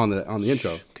out on the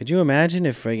intro. Could you imagine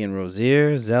if friggin'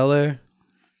 Rozier, Zeller?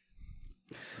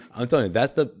 I'm telling you,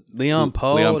 that's the Leon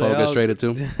Poe gets traded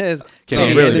too.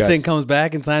 Kenny Anderson comes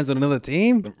back and signs with another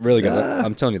team. Really, guys,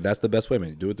 I'm telling you, that's the best way,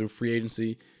 man. Do it through free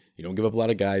agency. You don't give up a lot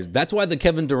of guys. That's why the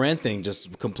Kevin Durant thing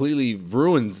just completely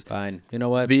ruins. Fine, you know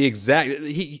what?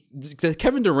 The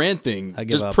Kevin Durant thing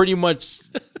just pretty much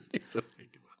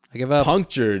I give up.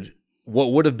 Punctured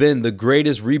what would have been the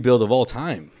greatest rebuild of all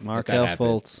time. Markelle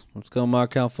Fultz. Let's go,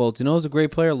 Markelle Fultz. You know who's a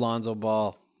great player? Lonzo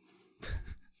Ball.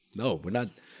 No, we're not.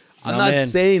 I'm not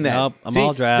saying that. Nope, I'm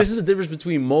all draft. This is the difference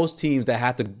between most teams that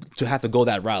have to go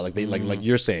that route, like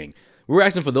you're saying. We're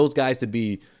asking for those guys to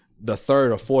be the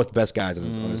third or fourth best guys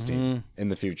on this team in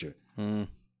the future. I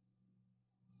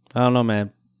don't know,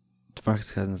 man.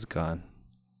 DeMarcus Cousins is gone.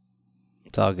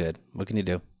 It's all good. What can you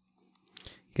do?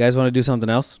 You guys want to do something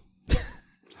else?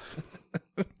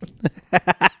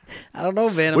 I don't know,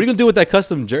 man. What are you gonna do with that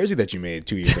custom jersey that you made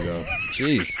 2 years ago?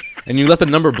 Jeez. And you left the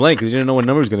number blank because you didn't know what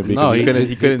number it was going to be. No,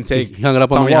 he couldn't take he hung it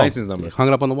up on Tommy the wall. Heinsohn's number. He hung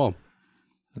it up on the wall.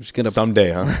 I'm just gonna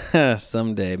someday, huh?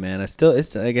 Someday, man. It's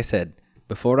like I said,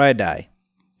 before I die.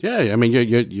 Yeah, I mean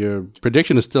your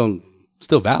prediction is still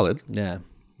valid. Yeah,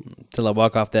 until I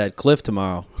walk off that cliff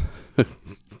tomorrow.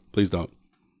 Please don't.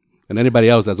 And anybody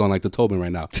else that's on like the Tobin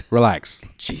right now, relax.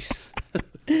 Jeez.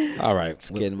 All right.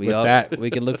 Just kidding. We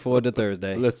can look forward to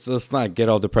Thursday. Let's not get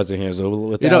all depressing here. So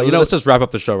with that, let's just wrap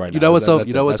up the show right now. You know what's so funny?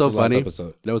 You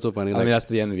know what's so funny? I mean, that's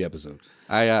the end of the episode.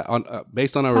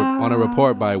 Based on a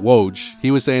report by Woj,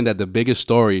 he was saying that the biggest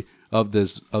story of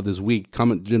this week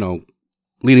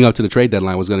leading up to the trade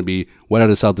deadline was going to be what are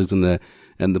the Celtics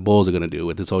and the Bulls are going to do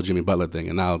with this whole Jimmy Butler thing,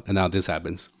 and now this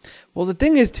happens. Well, the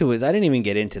thing is I didn't even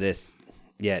get into this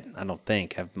yet. I don't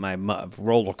think my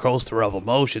roller coaster of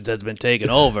emotions has been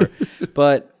taken over.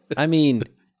 But I mean,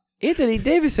 Anthony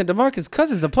Davis and DeMarcus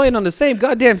Cousins are playing on the same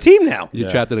goddamn team now.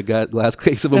 You're trapped in a glass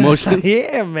case of emotions.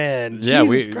 Yeah, man. Yeah,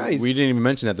 Jesus Christ. We didn't even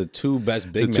mention that the two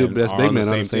best big men are on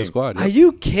the same squad. Are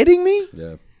you kidding me?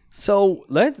 Yeah. So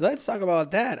let's talk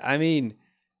about that. I mean,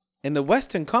 in the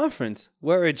Western Conference,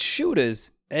 where it's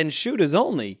shooters and shooters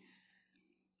only,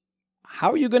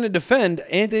 how are you going to defend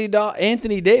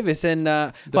Anthony Davis and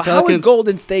how is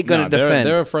Golden State going to defend?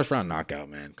 They're a first round knockout,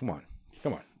 man. Come on.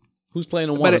 Who's playing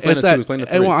the one? Who's playing the two? Who's playing the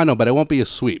three? I know, but it won't be a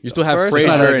sweep. You still have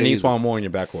Frazier and Eastwan Moore in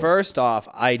your backcourt. First off,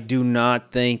 I do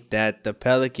not think that the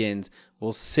Pelicans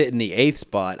will sit in the 8th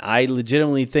spot. I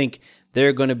legitimately think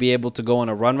they're going to be able to go on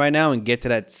a run right now and get to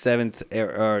that 7th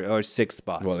or 6th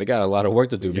spot. Well, they got a lot of work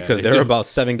to do because they're about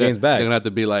 7 games back. They're going to have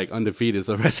to be like undefeated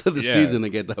the rest of the season to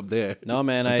get up there. No,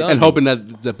 man. And hoping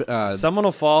that someone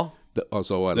will fall.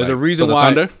 So what? There's a reason why.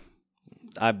 Thunder?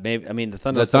 The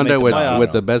Thunder. The Thunder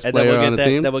with the best player on the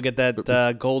team. That will get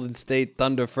that Golden State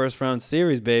Thunder first round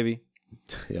series, baby.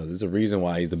 Yeah, there's a reason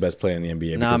why he's the best player in the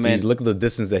NBA. Because look at the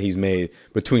distance that he's made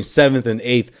between 7th and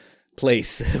 8th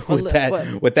place with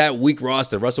that weak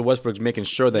roster. Russell Westbrook's making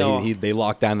sure that they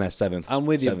lock down that 7th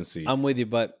seed. I'm with you,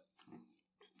 but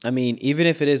I mean, even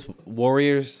if it is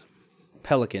Warriors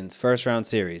Pelicans first round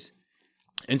series.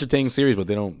 Entertaining series, but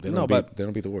they don't beat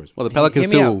the Warriors. Well, the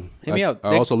Pelicans are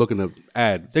also looking to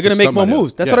add. They're going to make more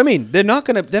moves. That's what I mean. They're not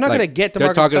going to get DeMarcus Cousins.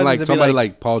 They're talking like somebody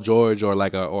like Paul George or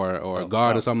like a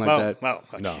guard or something like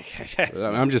that. No,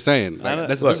 I'm just saying.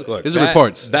 These are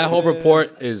reports. That whole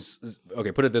report is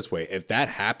okay. Put it this way: if that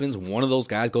happens, one of those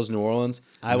guys goes to New Orleans,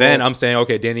 then I'm saying,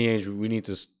 okay, Danny Ainge, we need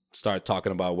to start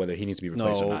talking about whether he needs to be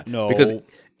replaced or not. No, because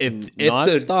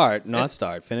not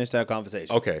start. Finish that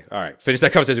conversation. Okay, all right. Finish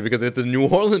that conversation because if the New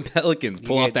Orleans Pelicans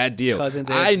pull off that deal,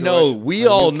 I know we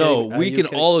can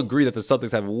all agree that the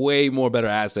Celtics have way more better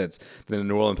assets than the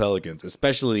New Orleans Pelicans,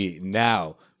 especially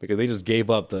now because they just gave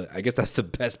up I guess that's the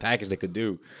best package they could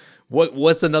do.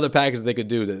 What's another package that they could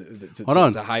do to Hold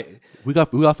on. to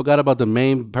we all forgot about the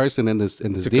main person in this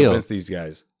deal. Convince these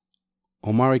guys.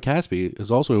 Omari Caspi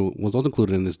was also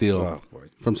included in this deal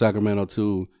from Sacramento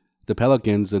to the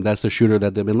Pelicans, and that's the shooter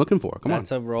that they've been looking for.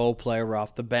 That's a role player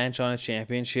off the bench on a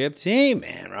championship team,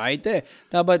 man, right there.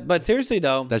 No, but seriously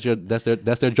though, that's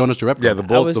their Jonas Jerebko. Yeah, the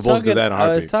Bulls do that in a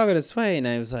heartbeat. I was talking to Sway, and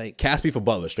I was like, Caspi for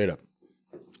Butler, straight up,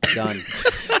 done,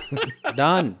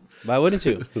 done. Why wouldn't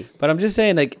you? But I'm just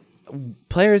saying, like,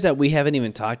 players that we haven't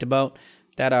even talked about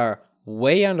that are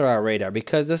way under our radar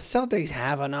because the Celtics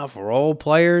have enough role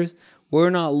players. We're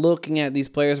not looking at these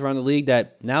players around the league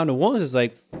that now New Orleans is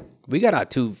like, we got our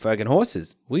 2 fucking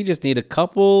horses. We just need a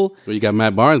couple. Well, you got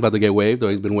Matt Barnes about to get waived, or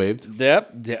he's been waived.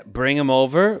 Yep. Bring him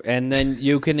over, and then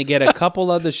you can get a couple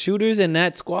other shooters in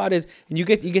that squad. And you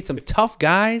get some tough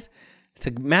guys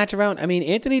to match around. I mean,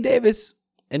 Anthony Davis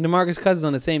and DeMarcus Cousins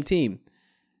on the same team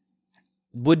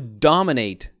would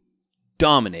dominate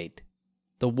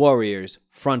the Warriors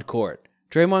front court.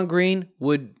 Draymond Green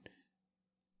would.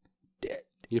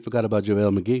 You forgot about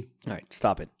JaVale McGee. All right,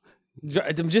 stop it.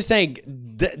 I'm just saying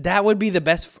that would be the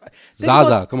best.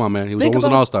 Zaza, come on, man. He was almost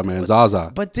an all-star, man.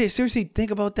 Zaza. But seriously,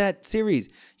 think about that series.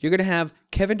 You're going to have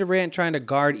Kevin Durant trying to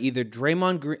guard either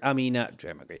Draymond Green. Not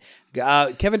Draymond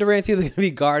Green. Kevin Durant's either going to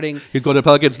be guarding. He's going to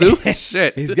Pelicans too?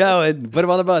 Shit. He's going. Put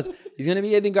him on the bus. He's going to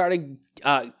be either guarding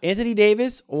Anthony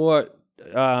Davis or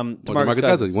DeMarcus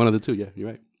Cousins. One of the two, yeah. You're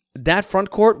right. That front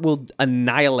court will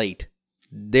annihilate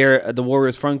the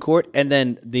Warriors' front court, and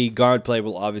then the guard play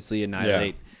will obviously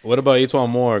annihilate. Yeah. What about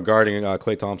Etuan Moore guarding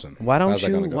Klay Thompson? Why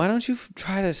don't you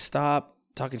try to stop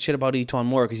talking shit about Etuan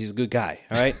Moore because he's a good guy?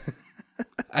 All right.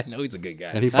 I know he's a good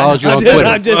guy, and he follows you on Twitter.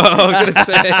 I'm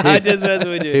just messing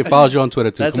with you. He follows you on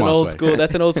Twitter too. That's an old school.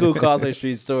 That's an old school Causeway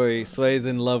Street story. Sway's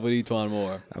in love with Etuan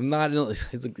Moore. I'm not.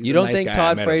 You don't think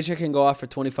Todd Frazier can go off for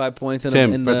 25 points? First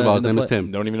of all, his name is Tim.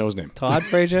 Don't even know his name. Todd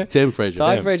Frazier. Tim Frazier.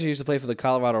 Todd Frazier used to play for the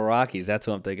Colorado Rockies. That's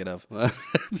what I'm thinking of.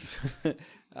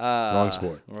 Wrong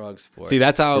sport. Wrong sport. See,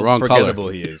 that's how forgettable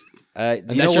he is. And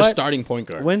that's your starting point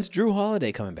guard. When's Drew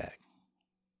Holiday coming back?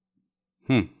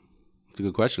 It's a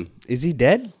good question. Is he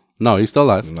dead? No, he's still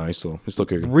alive. No, he's still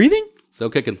kicking. Breathing? Still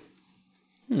kicking.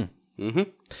 Mm-hmm.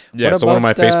 Yeah. Someone on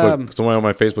my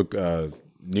Facebook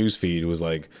news feed was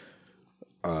like,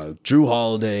 Drew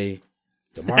Holiday,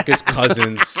 DeMarcus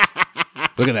Cousins.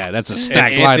 Look at that. That's a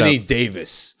stacked lineup. Anthony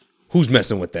Davis. Who's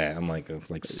messing with that? I'm like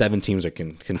 7 teams that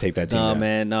can take that team. No, down.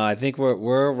 man. No, I think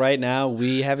we're right now.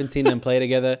 We haven't seen them play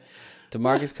together.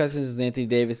 DeMarcus Cousins and Anthony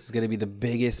Davis is going to be the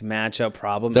biggest matchup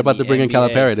problem. They're about to bring in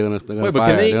Calipari. They're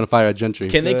going to fire Gentry.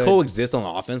 Can they coexist on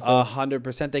offense?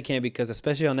 100% they can, because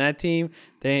especially on that team,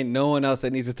 there ain't no one else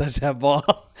that needs to touch that ball.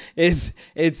 It's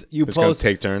you Just post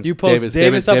take turns. You post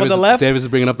Davis up on the left. Davis is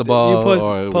bringing up the ball.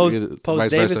 You post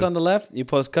Davis on the left. You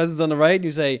post Cousins on the right. And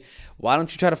you say, why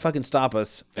don't you try to fucking stop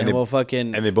us? And we'll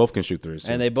fucking. And they both can shoot threes.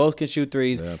 And they both can shoot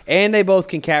threes. Yeah. And they both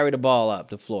can carry the ball up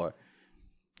the floor.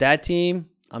 That team.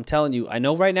 I'm telling you, I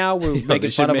know right now we're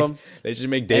making fun of them. They should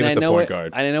make Davis the point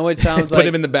guard. I know it sounds like... Put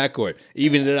him in the backcourt.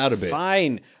 Even it out a bit.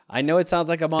 Fine. I know it sounds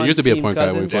like I'm on Team He used to be a point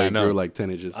Cousins. guard before he grew like 10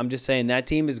 inches. I'm just saying that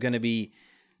team is going to be...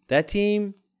 That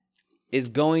team is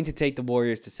going to take the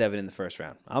Warriors to 7 in the first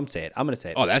round. I'm going to say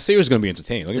it. Oh, that series is going to be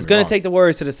entertaining. It's going to take the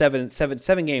Warriors to the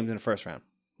 7 games in the first round.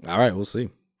 All right, we'll see.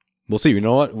 We'll see. You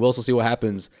know what? We'll also see what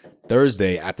happens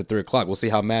Thursday after 3 o'clock. We'll see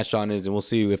how mad Sean is, and we'll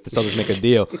see if the Celtics make a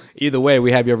deal. Either way,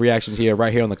 we have your reactions here,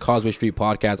 right here on the Causeway Street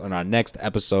Podcast on our next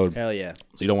episode. Hell yeah.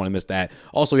 So you don't want to miss that.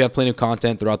 Also, we have plenty of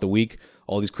content throughout the week,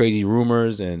 all these crazy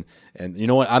rumors, and you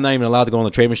know what? I'm not even allowed to go on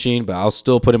the trade machine, but I'll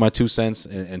still put in my 2 cents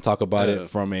and talk about it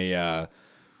from a...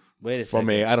 Wait a second.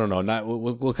 I don't know, not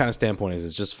what kind of standpoint is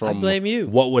it? Just from I blame you.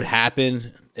 What would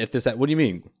happen if this... What do you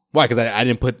mean? Why? Because I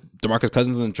didn't put DeMarcus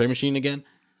Cousins in the trade machine again?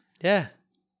 Yeah.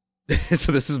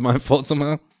 So this is my fault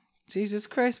somehow? Jesus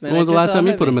Christ, man. When was the last time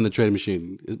you put him in the trade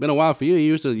machine? It's been a while for you.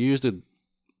 You used to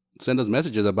send us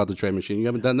messages about the trade machine. You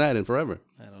haven't done that in forever.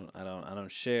 I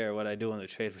don't share what I do on the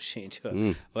trade machine.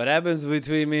 What happens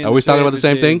between me and Are we talking about the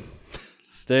same thing?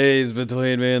 Stays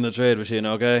between me and the trade machine,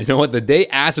 okay? You know what? The day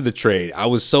after the trade, I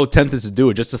was so tempted to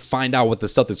do it just to find out what the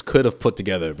Celtics could have put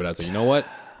together. But I was like, you know what?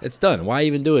 It's done. Why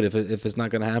even do it if it's not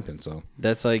going to happen? So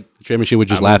that's like the trade machine would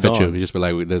just laugh at you. You'd just be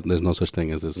like, "There's no such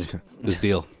thing as this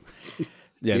deal."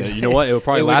 Yeah, you know what? It would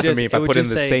probably laugh at me if I put in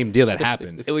the same deal that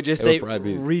happened. It would just say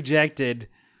rejected.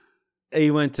 He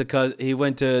went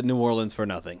to New Orleans for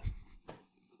nothing.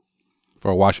 For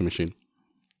a washing machine.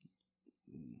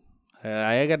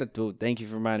 I got to do. Thank you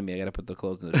for reminding me. I got to put the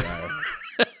clothes in the dryer.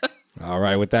 All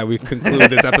right, with that, we conclude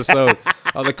this episode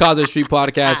of the Causeway Street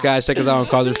Podcast. Guys, check us out on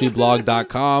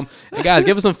CausewayStreetBlog.com. And guys,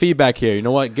 give us some feedback here. You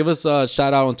know what? Give us a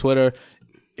shout out on Twitter.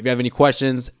 If you have any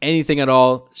questions, anything at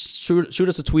all, shoot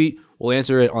us a tweet. We'll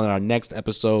answer it on our next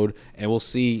episode, and we'll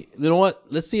see. You know what?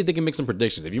 Let's see if they can make some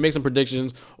predictions. If you make some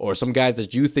predictions or some guys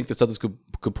that you think the Celtics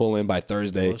could pull in by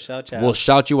Thursday, we'll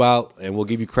shout you out, and we'll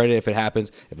give you credit if it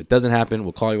happens. If it doesn't happen,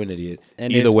 we'll call you an idiot.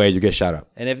 And either way, you get shout out.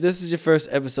 And if this is your first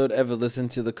episode ever listening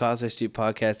to the Causeway Street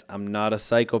Podcast, I'm not a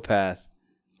psychopath.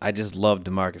 I just love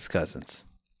DeMarcus Cousins.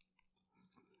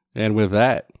 And with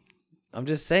that, I'm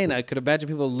just saying, I could imagine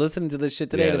people listening to this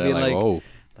shit today to be like, "Whoa.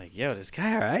 Like, yo, this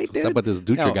guy, all right, dude? What's up with this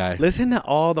Dutra guy? Listen to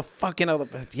all the fucking other.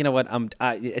 You know what?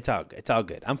 It's all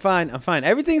good. I'm fine.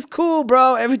 Everything's cool,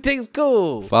 bro. Everything's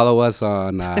cool. Follow us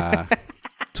on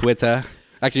Twitter.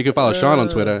 Actually, you can follow Sean on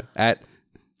Twitter at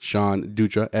Sean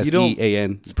Dutra,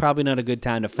 SEAN. It's probably not a good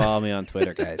time to follow me on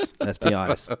Twitter, guys. Let's be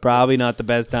honest. Probably not the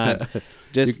best time.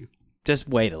 Just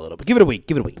wait a little bit. Give it a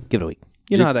week.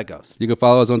 You know how that goes. You can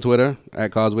follow us on Twitter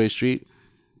at Causeway Street,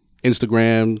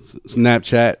 Instagram,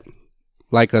 Snapchat.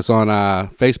 Like us on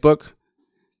Facebook.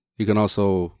 You can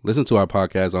also listen to our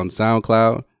podcast on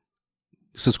SoundCloud,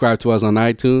 subscribe to us on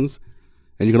iTunes.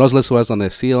 And you can also listen to us on the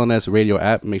CLNS radio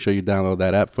app. Make sure you download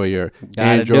that app for your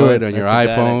Android and your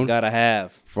iPhone. Gotta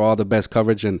have. For all the best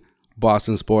coverage in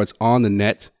Boston sports on the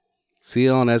net.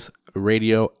 CLNS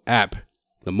radio app,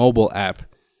 the mobile app.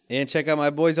 And check out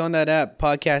my boys on that app,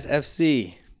 Podcast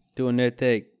FC, doing their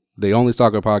thing. The only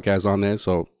soccer podcast on there,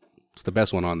 so it's the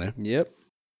best one on there. Yep.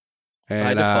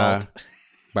 And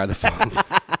by default.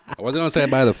 I wasn't going to say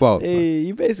by default. Hey,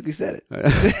 you basically said it.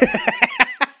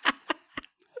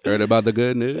 Heard about the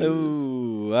good news.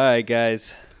 Ooh, all right,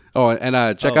 guys. Oh,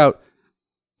 and check out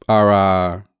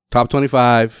our top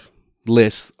 25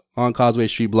 list on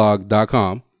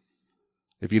causewaystreetblog.com.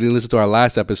 If you didn't listen to our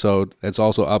last episode, it's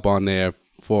also up on there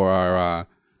for our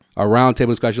roundtable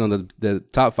discussion on the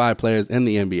top 5 players in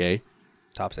the NBA.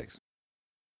 Top 6.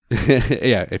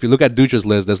 Yeah, if you look at Dutra's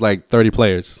list, there's like 30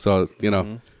 players. So,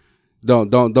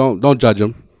 don't judge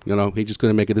him. He just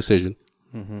couldn't make a decision.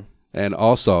 Mm-hmm. And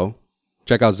also,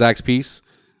 check out Zach's piece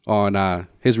on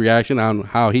his reaction on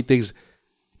how he thinks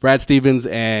Brad Stevens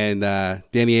and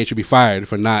Danny Ainge should be fired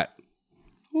for not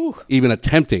even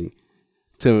attempting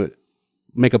to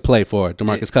make a play for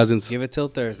DeMarcus Cousins. Give it till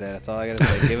Thursday. That's all I got to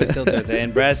say. Give it till Thursday.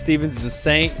 And Brad Stevens is a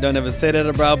saint. Don't ever say that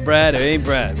about Brad. It ain't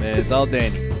Brad, man. It's all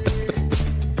Danny.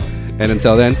 And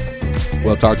until then,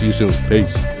 we'll talk to you soon.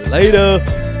 Peace. Later.